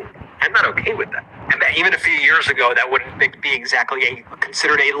just saying I'm not okay with that. And even a few years ago, that wouldn't be exactly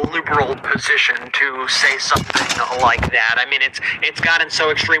considered a liberal position to say something like that. I mean, it's gotten so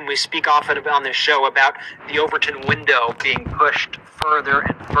extreme. We speak often on this show about the Overton window being pushed further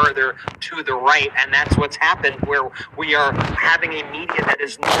and further to the right, and that's what's happened, where we are having a media that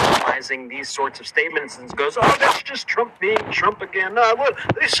is normalizing these sorts of statements and goes, oh, that's just Trump being Trump again. Look,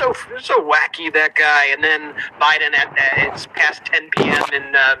 they're so wacky, that guy. And then Biden, it's past 10 p.m.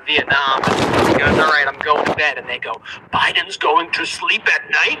 in Vietnam, and he goes, all right, I'm going to bed. And they go, Biden's going to sleep at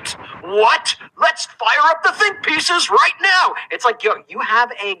night? What? Let's fire up the think pieces right now. It's like, yo, you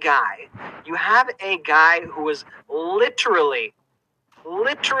have a guy who is literally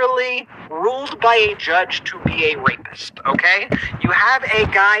ruled by a judge to be a rapist, okay? You have a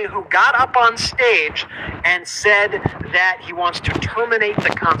guy who got up on stage and said that he wants to terminate the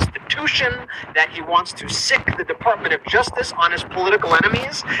Constitution, that he wants to sick the Department of Justice on his political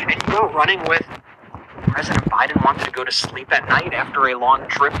enemies, and you're running with President Biden wanted to go to sleep at night after a long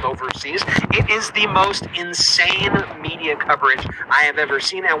trip overseas. It is the most insane media coverage I have ever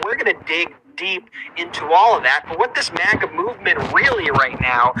seen, and we're going to dig deep into all of that. But what this MAGA movement really right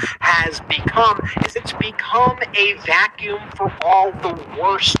now has become is it's become a vacuum for all the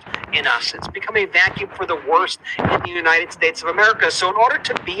worst in us. It's become a vacuum for the worst in the United States of America. So in order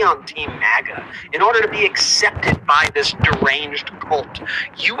to be on Team MAGA, in order to be accepted by this deranged cult,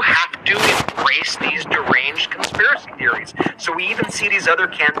 you have to embrace these deranged conspiracy theories. So we even see these other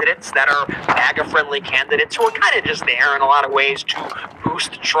candidates that are MAGA-friendly candidates who are kind of just there in a lot of ways to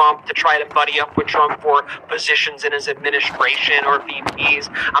boost Trump, to try to buddy up with Trump for positions in his administration or VPs.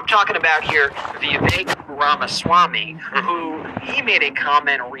 I'm talking about here Vivek Ramaswamy, who he made a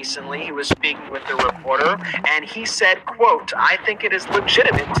comment recently. He was speaking with a reporter, and he said, quote, I think it is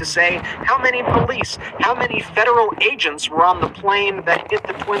legitimate to say how many police, how many federal agents were on the plane that hit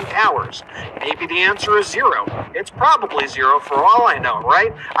the Twin Towers. Maybe the answer is zero. It's probably zero for all I know,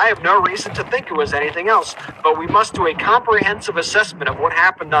 right? I have no reason to think it was anything else, but we must do a comprehensive assessment of what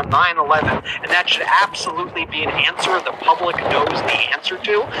happened on 9/11, and that should absolutely be an answer the public knows the answer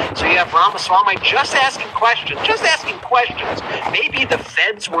to. So you have Ramaswamy just asking questions. Maybe the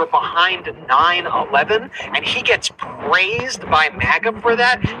feds were behind 9/11, and he gets praised by MAGA for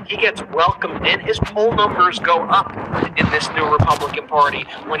that. He gets welcomed in. His poll numbers go up in this new Republican Party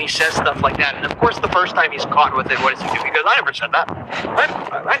when he says stuff like that. And of course, the first time he's caught with it, what does he do? He goes, I never said that.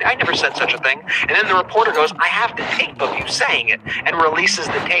 I never said such a thing. And then the reporter goes, I have the tape of you saying it, and releases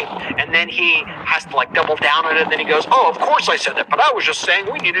the tape. And then he has to double down on it. And then he goes, oh, of course I said that, but I was just saying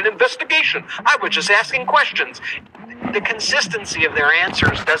we need an investigation. I was just asking questions. The consistency of their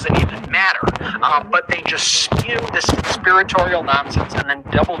answers doesn't even matter, but they just spew this conspiratorial nonsense and then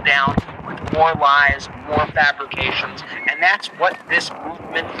double down with more lies, more fabrications, and that's what this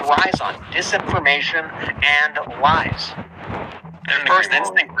movement thrives on: disinformation and lies. Their first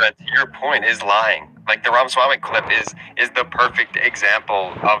instinct, to your point, is lying. Like the Ramaswamy clip is the perfect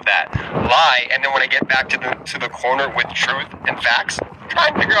example of that. Lie, and then when I get back to the corner with truth and facts, try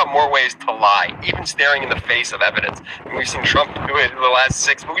and figure out more ways to lie, even staring in the face of evidence. And we've seen Trump do it in the last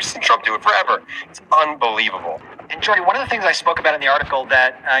 6, but we've seen Trump do it forever. It's unbelievable. And Jordy, one of the things I spoke about in the article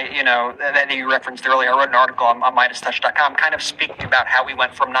that that you referenced earlier, I wrote an article on Meidastouch.com, kind of speaking about how we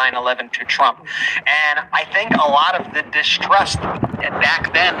went from 9/11 to Trump. And I think a lot of the distrust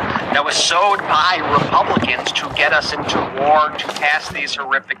back then that was sowed by Republicans to get us into war, to pass these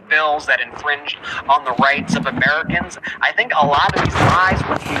horrific bills that infringed on the rights of Americans. I think a lot of these lies,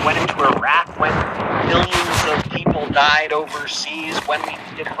 when we went into Iraq, when millions of people died overseas, when we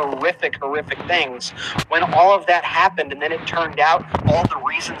did horrific things, when all of that happened, and then it turned out all the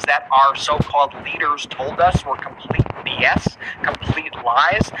reasons that our so-called leaders told us were complete BS, complete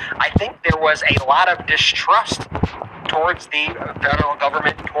lies. I think there was a lot of distrust towards the federal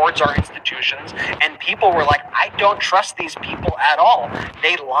government, towards our institutions, and people were like, I don't trust these people at all.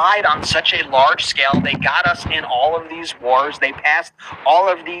 They lied on such a large scale. They got us in all of these wars. They passed all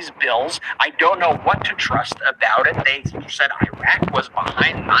of these bills. I don't know what to trust about it. They said Iraq was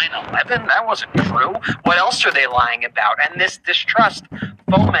behind 9/11. That wasn't true. What else are they lying about? And this distrust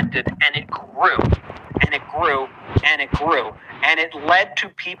fomented, and it grew, and it grew, and it grew. And it led to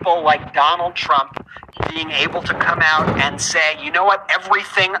people like Donald Trump being able to come out and say, you know what,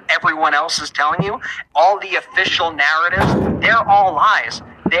 everything everyone else is telling you, all the official narratives, they're all lies.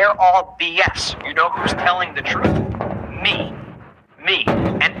 They're all BS. You know who's telling the truth? Me.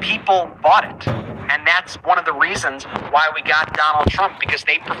 And people bought it. And that's one of the reasons why we got Donald Trump, because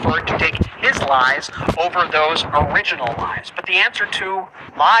they preferred to take his lies over those original lies. But the answer to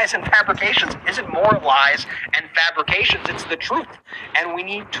lies and fabrications isn't more lies and fabrications, it's the truth. And we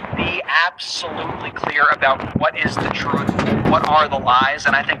need to be absolutely clear about what is the truth, what are the lies,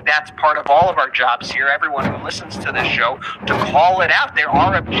 and I think that's part of all of our jobs here, everyone who listens to this show, to call it out. There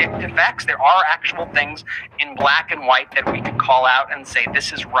are objective facts, there are actual things in black and white that we can call out and say,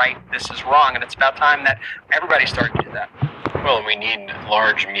 this is right, this is wrong, and it's about time that everybody started to do that. Well, we need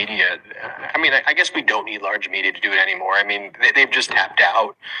large media. I mean, I guess we don't need large media to do it anymore. I mean, they've just tapped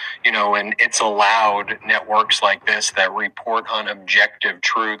out, and it's allowed networks like this that report on objective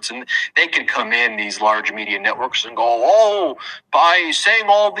truths. And they can come in, these large media networks, and go, oh, by saying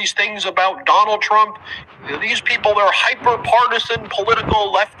all these things about Donald Trump, these people, they're hyper-partisan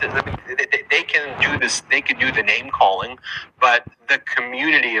political leftists. I mean, they can do this. They can do the name calling, but the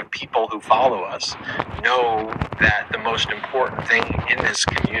community of people who follow us know that the most important thing in this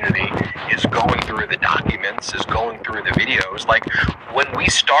community is going through the documents, is going through the videos. Like when we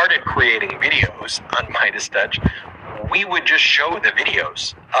started creating videos on Meidastouch, we would just show the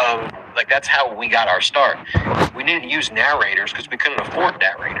videos of, like, that's how we got our start. We didn't use narrators because we couldn't afford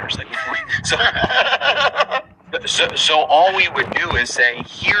narrators. So all we would do is say,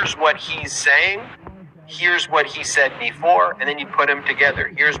 here's what he's saying, here's what he said before, and then you put them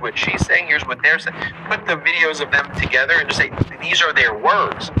together. Here's what she's saying, here's what they're saying. Put the videos of them together and just say, these are their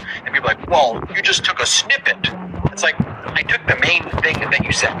words. And people are like, well, you just took a snippet. It's like, I took the main thing that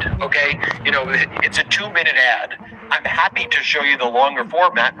you said, okay? It's a 2-minute ad. I'm happy to show you the longer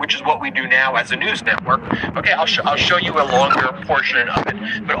format, which is what we do now as a news network. Okay, I'll show you a longer portion of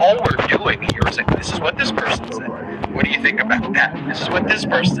it. But all we're doing here is like, this is what this person said. What do you think about that? This is what this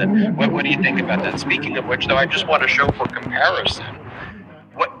person said. What do you think about that? Speaking of which, though, I just want to show for comparison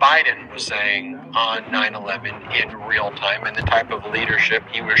what Biden was saying on 9/11 in real time and the type of leadership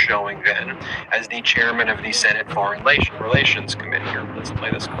he was showing then as the chairman of the Senate Foreign Relations Committee. Here, let's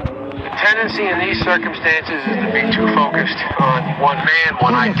play this clip. The tendency in these circumstances is to be too focused on one man,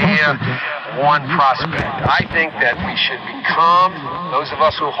 one idea, one prospect. I think that we should be calm. Those of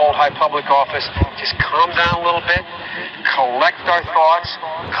us who hold high public office, just calm down a little bit, collect our thoughts,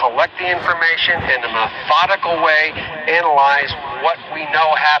 collect the information, in a methodical way, analyze what we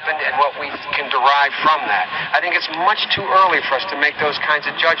know happened and what we can derive from that. I think it's much too early for us to make those kinds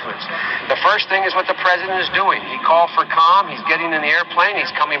of judgments. The first thing is what the president is doing. He called for calm. He's getting in the airplane.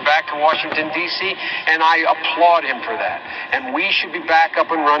 He's coming back to Washington, D.C., and I applaud him for that. And we should be back up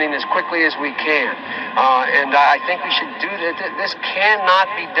and running as quickly as we can. And I think we should do that. This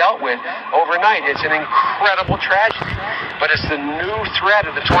cannot be dealt with overnight. It's an incredible tragedy. But it's the new threat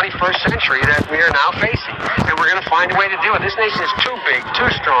of the 21st century that we are now facing. And we're going to find a way to do it. This nation is too big, too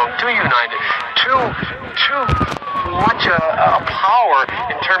strong, too united, too much a power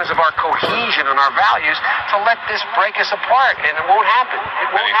in terms of our cohesion and our values to let this break us apart. And it won't happen. It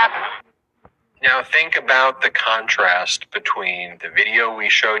won't happen. Now think about the contrast between the video we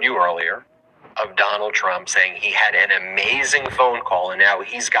showed you earlier of Donald Trump saying he had an amazing phone call and now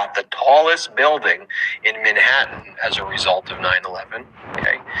he's got the tallest building in Manhattan as a result of 9/11.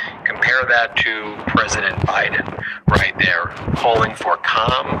 Okay, compare that to President Biden right there, calling for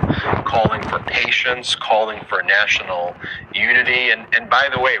calm, calling for patience, calling for national unity, and by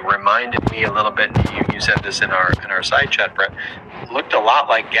the way, reminded me a little bit. You said this in our side chat, Brett. Looked a lot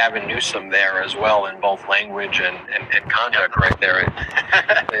like Gavin Newsom there as well in both language and conduct right there.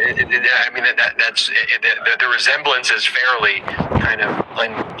 I mean, that's the resemblance is fairly kind of,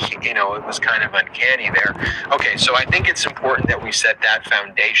 it was kind of uncanny there. Okay, so I think it's important that we set that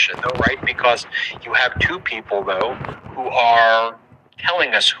foundation, though, right? Because you have two people, though, who are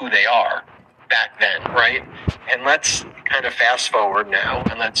telling us who they are back then, right? And let's kind of fast forward now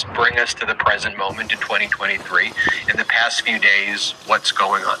and let's bring us to the present moment to 2023. In the past few days, what's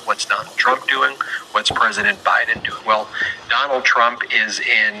going on? What's Donald Trump doing? What's President Biden doing? Well, Donald Trump is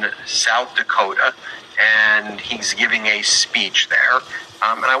in South Dakota and he's giving a speech there.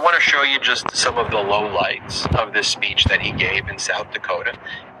 And I want to show you just some of the lowlights of this speech that he gave in South Dakota.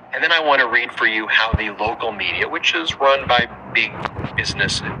 And then I want to read for you how the local media, which is run by big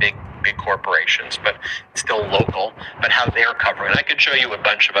business and big corporations, but still local, but how they're covering. I could show you a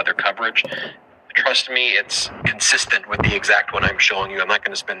bunch of other coverage. Trust me, it's consistent with the exact one I'm showing you. I'm not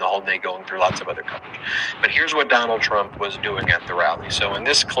going to spend the whole day going through lots of other coverage. But here's what Donald Trump was doing at the rally. So in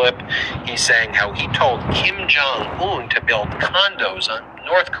this clip, he's saying how he told Kim Jong-un to build condos on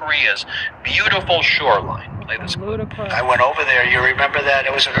North Korea's beautiful shoreline. Play this clip. I went over there. You remember that?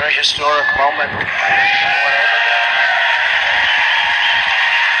 It was a very historic moment. I went over there.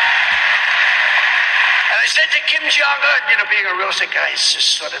 I said to Kim Jong-un, being a real estate guy, it's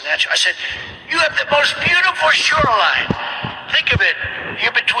just sort of natural. I said, you have the most beautiful shoreline. Think of it.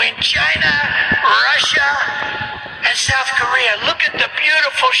 You're between China, Russia, and South Korea. Look at the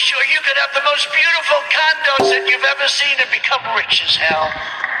beautiful shore. You could have the most beautiful condos that you've ever seen and become rich as hell.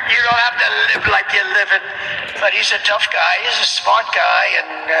 You don't have to live like you're living. But he's a tough guy. He's a smart guy,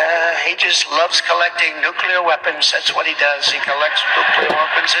 and he just loves collecting nuclear weapons. That's what he does. He collects nuclear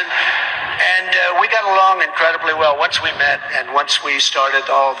weapons, and we got along incredibly well once we met and once we started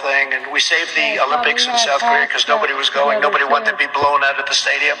the whole thing. And we saved the Olympics in South Korea because nobody was going. Nobody wanted to be blown out of the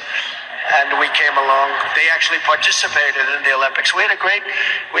stadium. And we came along. They actually participated in the Olympics. We had a great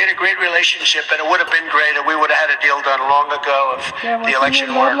relationship, and it would have been great if we would have had a deal done long ago if the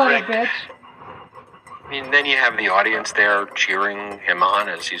election weren't rigged. I mean, then you have the audience there cheering him on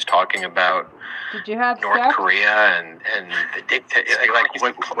as he's talking about North Korea and the dictator.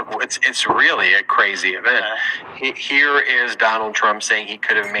 It's really a crazy event. Here is Donald Trump saying he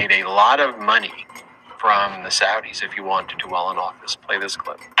could have made a lot of money from the Saudis if he wanted to while in office. Play this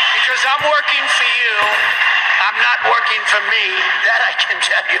clip. Because I'm working for you. I'm not working for me. That I can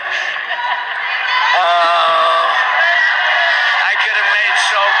tell you. I could have made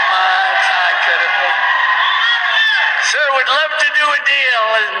so much. Sir, we'd love to do a deal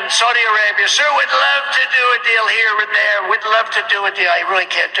in Saudi Arabia. Sir, we'd love to do a deal here and there. We'd love to do a deal. I really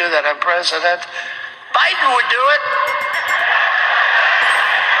can't do that. I'm president. Biden would do it.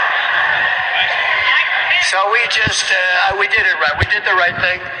 So we just, we did it right. We did the right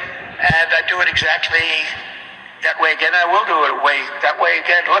thing. And I do it exactly that way again. I will do it that way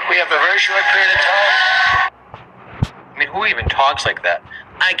again. Look, we have a very short period of time. I mean, who even talks like that?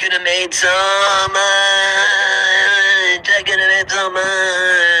 I could have made so much. I could have made so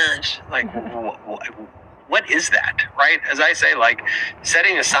much. Like, what is that, right? As I say, like,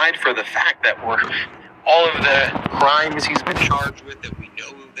 setting aside for the fact that all of the crimes he's been charged with that we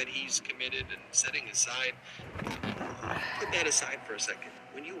know that he's committed, and setting aside, put that aside for a second.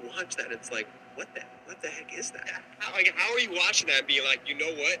 When you watch that, it's like, what the heck is that? How are you watching that and be like, you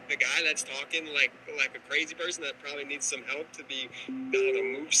know what? The guy that's talking like a crazy person that probably needs some help to be able to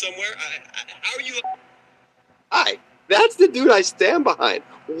move somewhere. How are you? Hi, that's the dude I stand behind.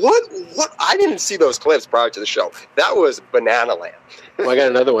 What? I didn't see those clips prior to the show. That was banana land. Well, I got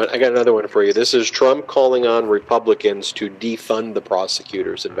another one for you. This is Trump calling on Republicans to defund the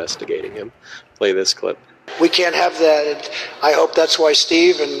prosecutors investigating him. Play this clip. We can't have that. And I hope that's why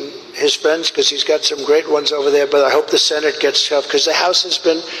Steve and his friends, because he's got some great ones over there, but I hope the Senate gets tough, because the House has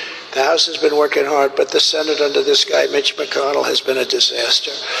been working hard, but the Senate under this guy, Mitch McConnell, has been a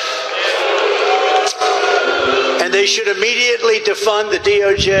disaster. And they should immediately defund the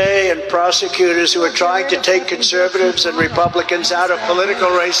DOJ and prosecutors who are trying to take conservatives and Republicans out of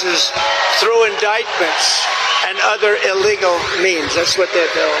political races through indictments and other illegal means. That's what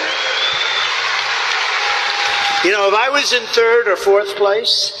they're doing. You know, if I was in third or fourth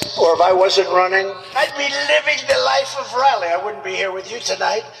place, or if I wasn't running, I'd be living the life of Riley. I wouldn't be here with you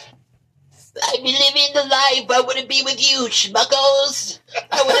tonight. I'd be living the life. I wouldn't be with you, schmuckos.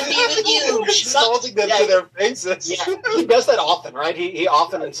 I wouldn't be with you, Insulting them to their faces. Yeah, he does that often, right? He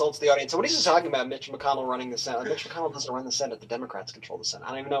often insults the audience. So what he's just talking about, Mitch McConnell running the Senate. Mitch McConnell doesn't run the Senate. The Democrats control the Senate.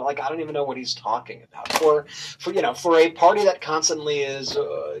 I don't even know. I don't even know what he's talking about. For a party that constantly is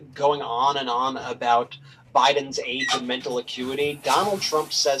going on and on about Biden's age and mental acuity, Donald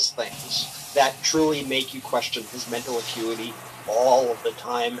Trump says things that truly make you question his mental acuity all of the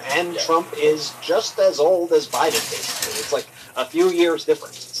time, and Trump is just as old as Biden, basically. It's like a few years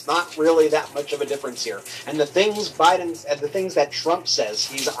difference. It's not really that much of a difference here. And the things that Trump says,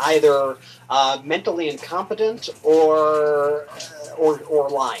 he's either mentally incompetent or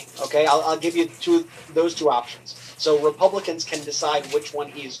lying. Okay, I'll give you those two options. So Republicans can decide which one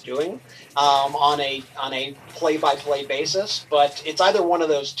he's doing on a play-by-play basis, but it's either one of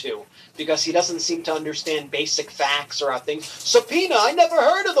those two, because he doesn't seem to understand basic facts or how things. Subpoena, I never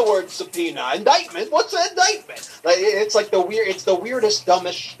heard of the word subpoena. Indictment, what's an indictment? Like, it's like it's the weirdest,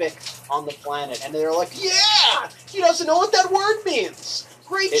 dumbest shtick on the planet. And they're like, yeah, he doesn't know what that word means.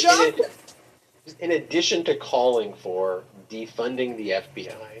 Great job. In addition to calling for defunding the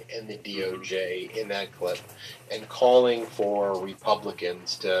FBI and the DOJ in that clip, and calling for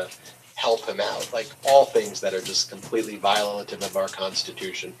Republicans to help him out, like all things that are just completely violative of our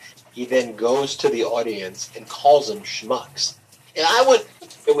Constitution, he then goes to the audience and calls them schmucks. And I would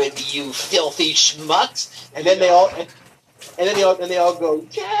with you filthy schmucks. And then they all go,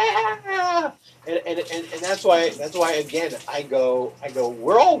 yeah. And that's why again I go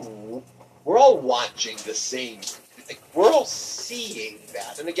we're all watching the same. Like, we're all seeing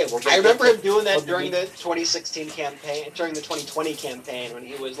that. And again, I remember him doing that during the 2016 campaign, during the 2020 campaign, when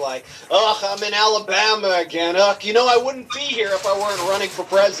he was like, "Ugh, I'm in Alabama again. Ugh, you know, I wouldn't be here if I weren't running for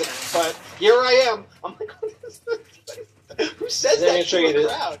president, but here I am." I'm like, who says that to the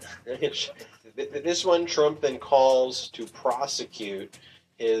crowd? This one, Trump then calls to prosecute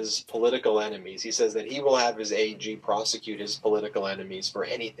his political enemies. He says that he will have his AG prosecute his political enemies for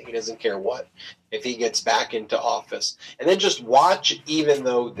anything. He doesn't care what, if he gets back into office. And then just watch, even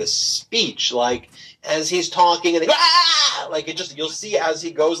though the speech, like as he's talking and they go, ah! Like it just, you'll see as he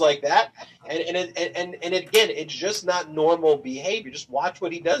goes like that. And again, it's just not normal behavior. Just watch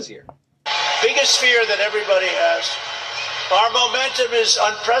what he does here. Biggest fear that everybody has. Our momentum is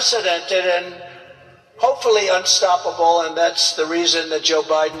unprecedented and hopefully unstoppable, and that's the reason that Joe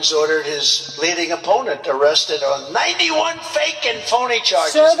Biden's ordered his leading opponent arrested on 91 fake and phony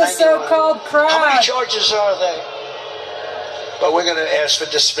charges. Show the so-called crowd. How many charges are they? But we're going to ask for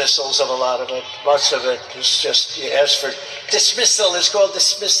dismissals of a lot of it. Lots of it is just, you ask for dismissal. It's called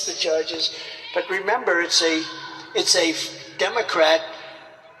dismiss the charges. But remember, it's a Democrat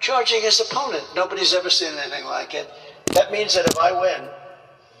charging his opponent. Nobody's ever seen anything like it. That means that if I win,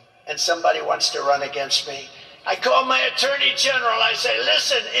 and somebody wants to run against me, I call my attorney general. I say,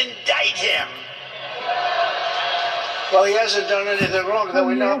 listen, indict him. Well, he hasn't done anything wrong that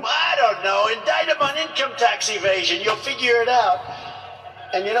we know. I don't know. Indict him on income tax evasion. You'll figure it out.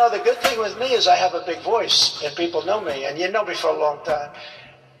 And you know, the good thing with me is I have a big voice, and people know me, and you know me for a long time.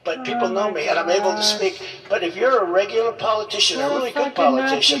 But people know me, and I'm able to speak. But if you're a regular politician, a really good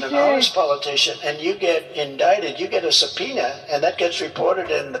politician, an honest politician, and you get indicted, you get a subpoena, and that gets reported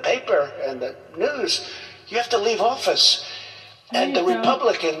in the paper and the news, you have to leave office. And the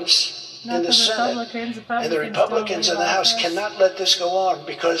Republicans in the Senate and the Republicans in the House cannot let this go on,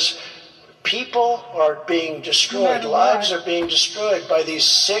 because people are being destroyed, lives are being destroyed by these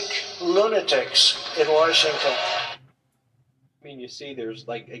sick lunatics in Washington. I mean, you see, there's,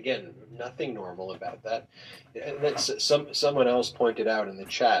 like, again, nothing normal about that. And that's someone else pointed out in the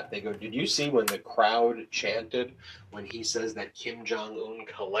chat. They go, did you see when the crowd chanted when he says that Kim Jong-un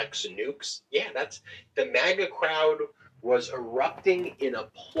collects nukes? Yeah, that's the MAGA crowd was erupting in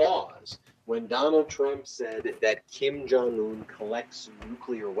applause when Donald Trump said that Kim Jong-un collects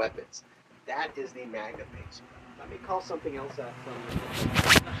nuclear weapons. That is the MAGA base. Let me call something else out from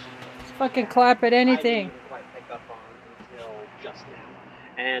Fucking clap at anything. Just now,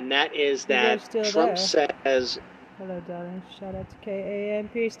 and that is that Trump says, hello darling, shout out to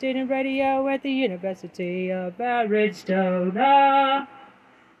KAMP student radio at the University of Arizona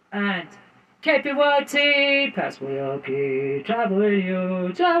and KPYT Passport Yoki, travel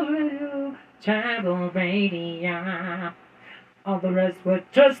radio, travel radio, all the rest were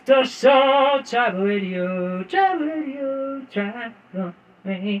just a show. Travel radio, travel radio.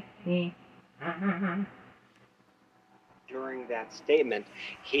 During that statement,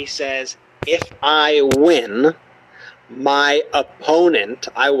 he says, if I win, my opponent,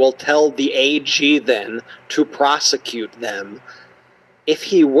 I will tell the AG then to prosecute them. If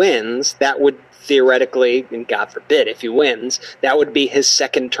he wins, that would theoretically, and God forbid, if he wins, that would be his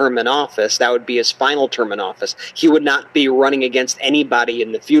second term in office. That would be his final term in office. He would not be running against anybody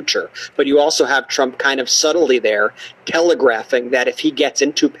in the future. But you also have Trump kind of subtly there telegraphing that if he gets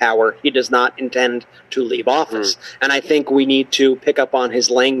into power, he does not intend to leave office. And I think we need to pick up on his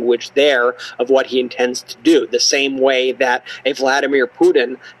language there of what he intends to do. The same way that a Vladimir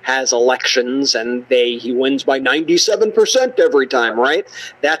Putin has elections and he wins by 97% every time, right?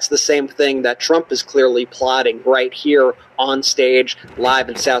 That's the same thing that Trump is clearly plotting right here on stage, live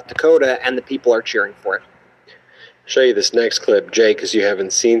in South Dakota, and the people are cheering for it. Show you this next clip, Jay, because you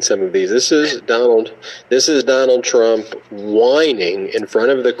haven't seen some of these. This is Donald Trump whining in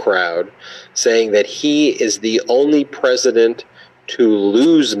front of the crowd, saying that he is the only president to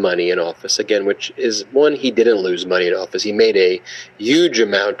lose money in office. Again, which is, one, he didn't lose money in office. He made a huge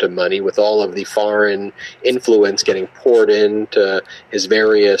amount of money with all of the foreign influence getting poured into his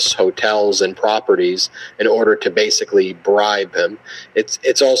various hotels and properties in order to basically bribe him.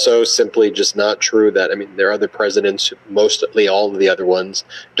 It's also simply just not true that, I mean, there are other presidents, mostly all of the other ones,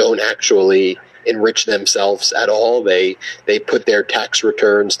 don't actually enrich themselves at all. They put their tax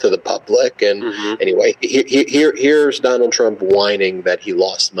returns to the public. And anyway, here's Donald Trump whining that he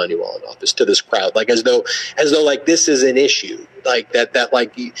lost money while in office to this crowd, like as though like this is an issue, like that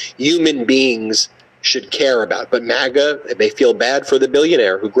like human beings should care about. But MAGA, they feel bad for the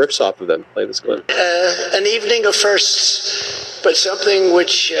billionaire who grips off of them. Play this clip. An evening of firsts, but something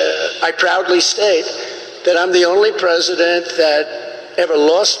which I proudly state, that I'm the only president that ever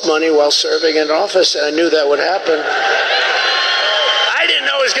lost money while serving in office, and I knew that would happen. I didn't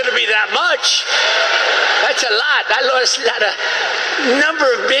know it was going to be that much. That's a lot. I lost a number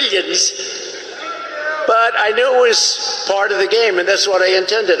of billions. But I knew it was part of the game, and that's what I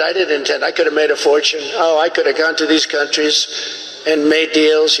intended. I didn't intend. I could have made a fortune. I could have gone to these countries and made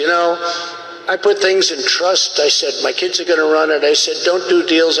deals, you know. I put things in trust. I said, my kids are going to run it. I said, don't do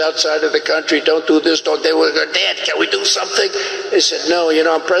deals outside of the country. Don't do this. They were going, Dad, can we do something? They said, no, you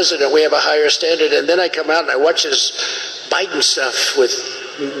know, I'm president. We have a higher standard. And then I come out and I watch this Biden stuff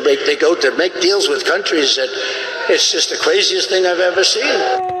they go to make deals with countries that it's just the craziest thing I've ever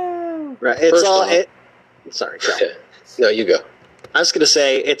seen. Right. Sorry. No, you go. I was going to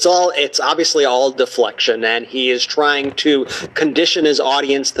say, it's obviously all deflection, and he is trying to condition his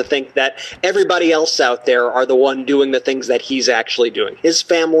audience to think that everybody else out there are the one doing the things that he's actually doing. His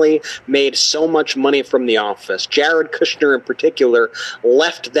family made so much money from The Office. Jared Kushner, in particular,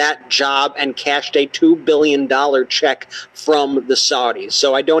 left that job and cashed a $2 billion check from the Saudis.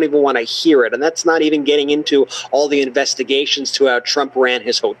 So I don't even want to hear it. And that's not even getting into all the investigations to how Trump ran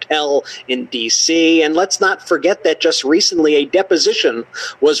his hotel in D.C. And let's not forget that just recently a deposition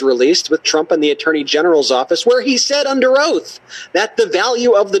was released with Trump in the Attorney General's office, where he said under oath that the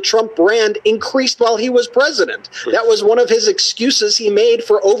value of the Trump brand increased while he was president. That was one of his excuses he made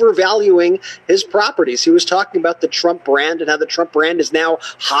for overvaluing his properties. He was talking about the Trump brand and how the Trump brand is now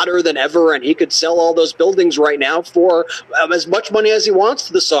hotter than ever, and he could sell all those buildings right now for as much money as he wants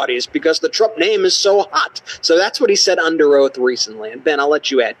to the Saudis because the Trump name is so hot. So that's what he said under oath recently. And Ben, I'll let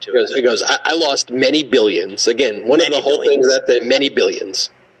you add to it. He goes, I lost many billions. Again, one of the whole things that many billions.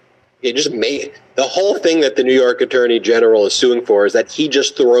 It just made the whole thing that the New York Attorney General is suing for is that he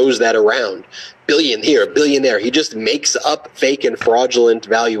just throws that around. Billion here, billion there. He just makes up fake and fraudulent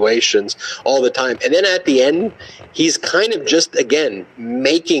valuations all the time. And then at the end, he's kind of just, again,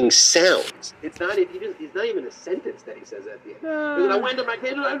 making sounds. It's not even a sentence that he says at the end. I went to my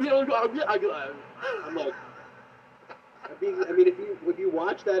kid. I'm like, I mean, if you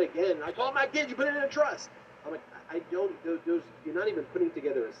watch that again, I call my kid, you put it in a trust. I'm like, you're not even putting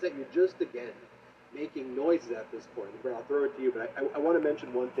together a set. You're just, again, making noises at this point. I'll throw it to you, but I want to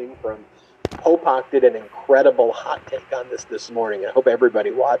mention one thing from Popak did an incredible hot take on this morning. I hope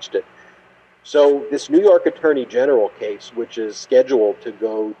everybody watched it. So this New York Attorney General case, which is scheduled to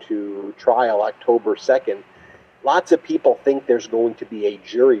go to trial October 2nd, lots of people think there's going to be a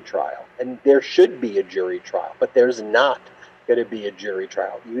jury trial, and there should be a jury trial, but there's not going to be a jury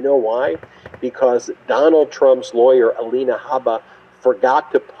trial. You know why? Because Donald Trump's lawyer, Alina Habba,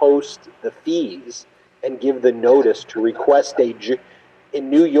 forgot to post the fees and give the notice to request in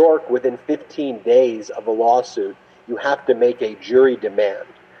New York, within 15 days of a lawsuit, you have to make a jury demand.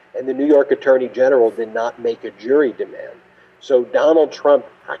 And the New York Attorney General did not make a jury demand. So Donald Trump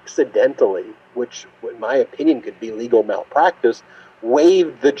accidentally, which in my opinion could be legal malpractice,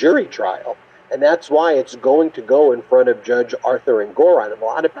 waived the jury trial. And that's why it's going to go in front of Judge Arthur Engoron. And a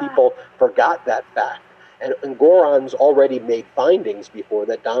lot of people forgot that fact. And Goron's already made findings before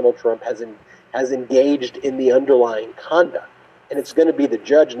that Donald Trump has engaged in the underlying conduct. And it's going to be the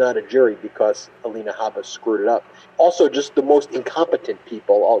judge, not a jury, because Alina Habba screwed it up. Also, just the most incompetent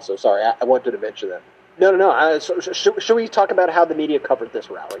people also. Sorry, I wanted to mention that. No. Should we talk about how the media covered this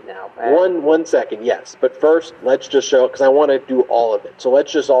rally now? One second, yes. But first, let's just show, because I want to do all of it. So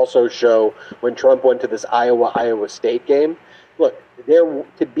let's just also show when Trump went to this Iowa State game. Look,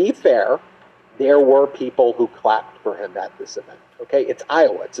 to be fair, there were people who clapped for him at this event. Okay, it's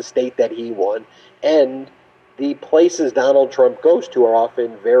Iowa. It's a state that he won. And the places Donald Trump goes to are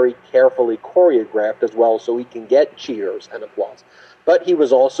often very carefully choreographed as well, so he can get cheers and applause. But he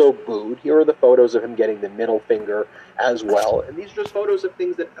was also booed. Here are the photos of him getting the middle finger as well. And these are just photos of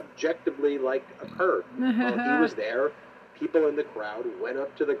things that objectively, occurred. While he was there, people in the crowd went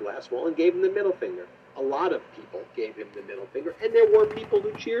up to the glass wall and gave him the middle finger. A lot of people gave him the middle finger, and there were people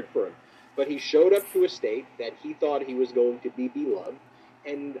who cheered for him. But he showed up to a state that he thought he was going to be beloved,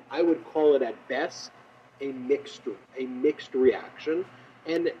 and I would call it at best a mixed reaction,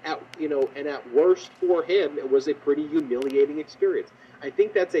 and at worst for him, it was a pretty humiliating experience. I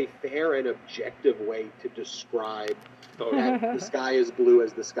think that's a fair and objective way to describe that the sky is blue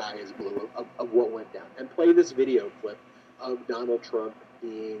as the sky is blue of what went down. And play this video clip of Donald Trump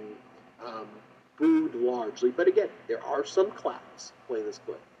being booed largely, but again, there are some claps. Play this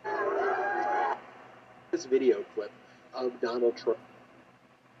clip. This video clip of Donald Trump.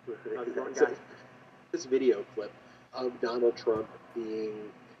 This video clip of Donald Trump being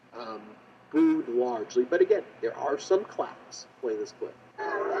booed largely, but again, there are some claps. Play this clip.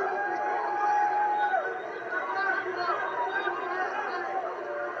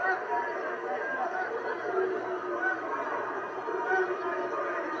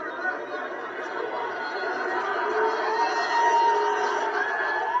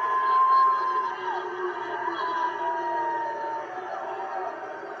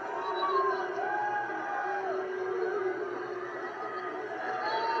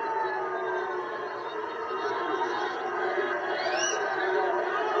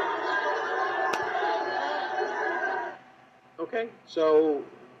 Okay, so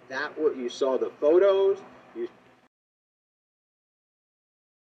that what you saw the photos. I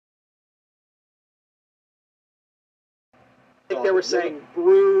think they were saying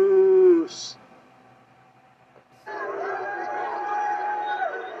Bruce.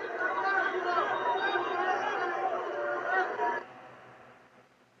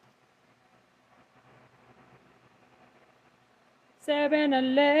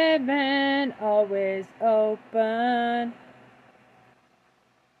 "7-Eleven, always open."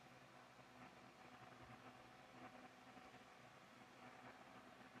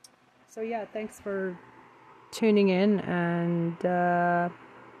 So yeah, thanks for tuning in, and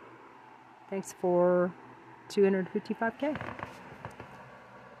thanks for 255K.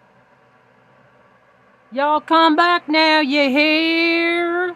 Y'all come back now, you hear?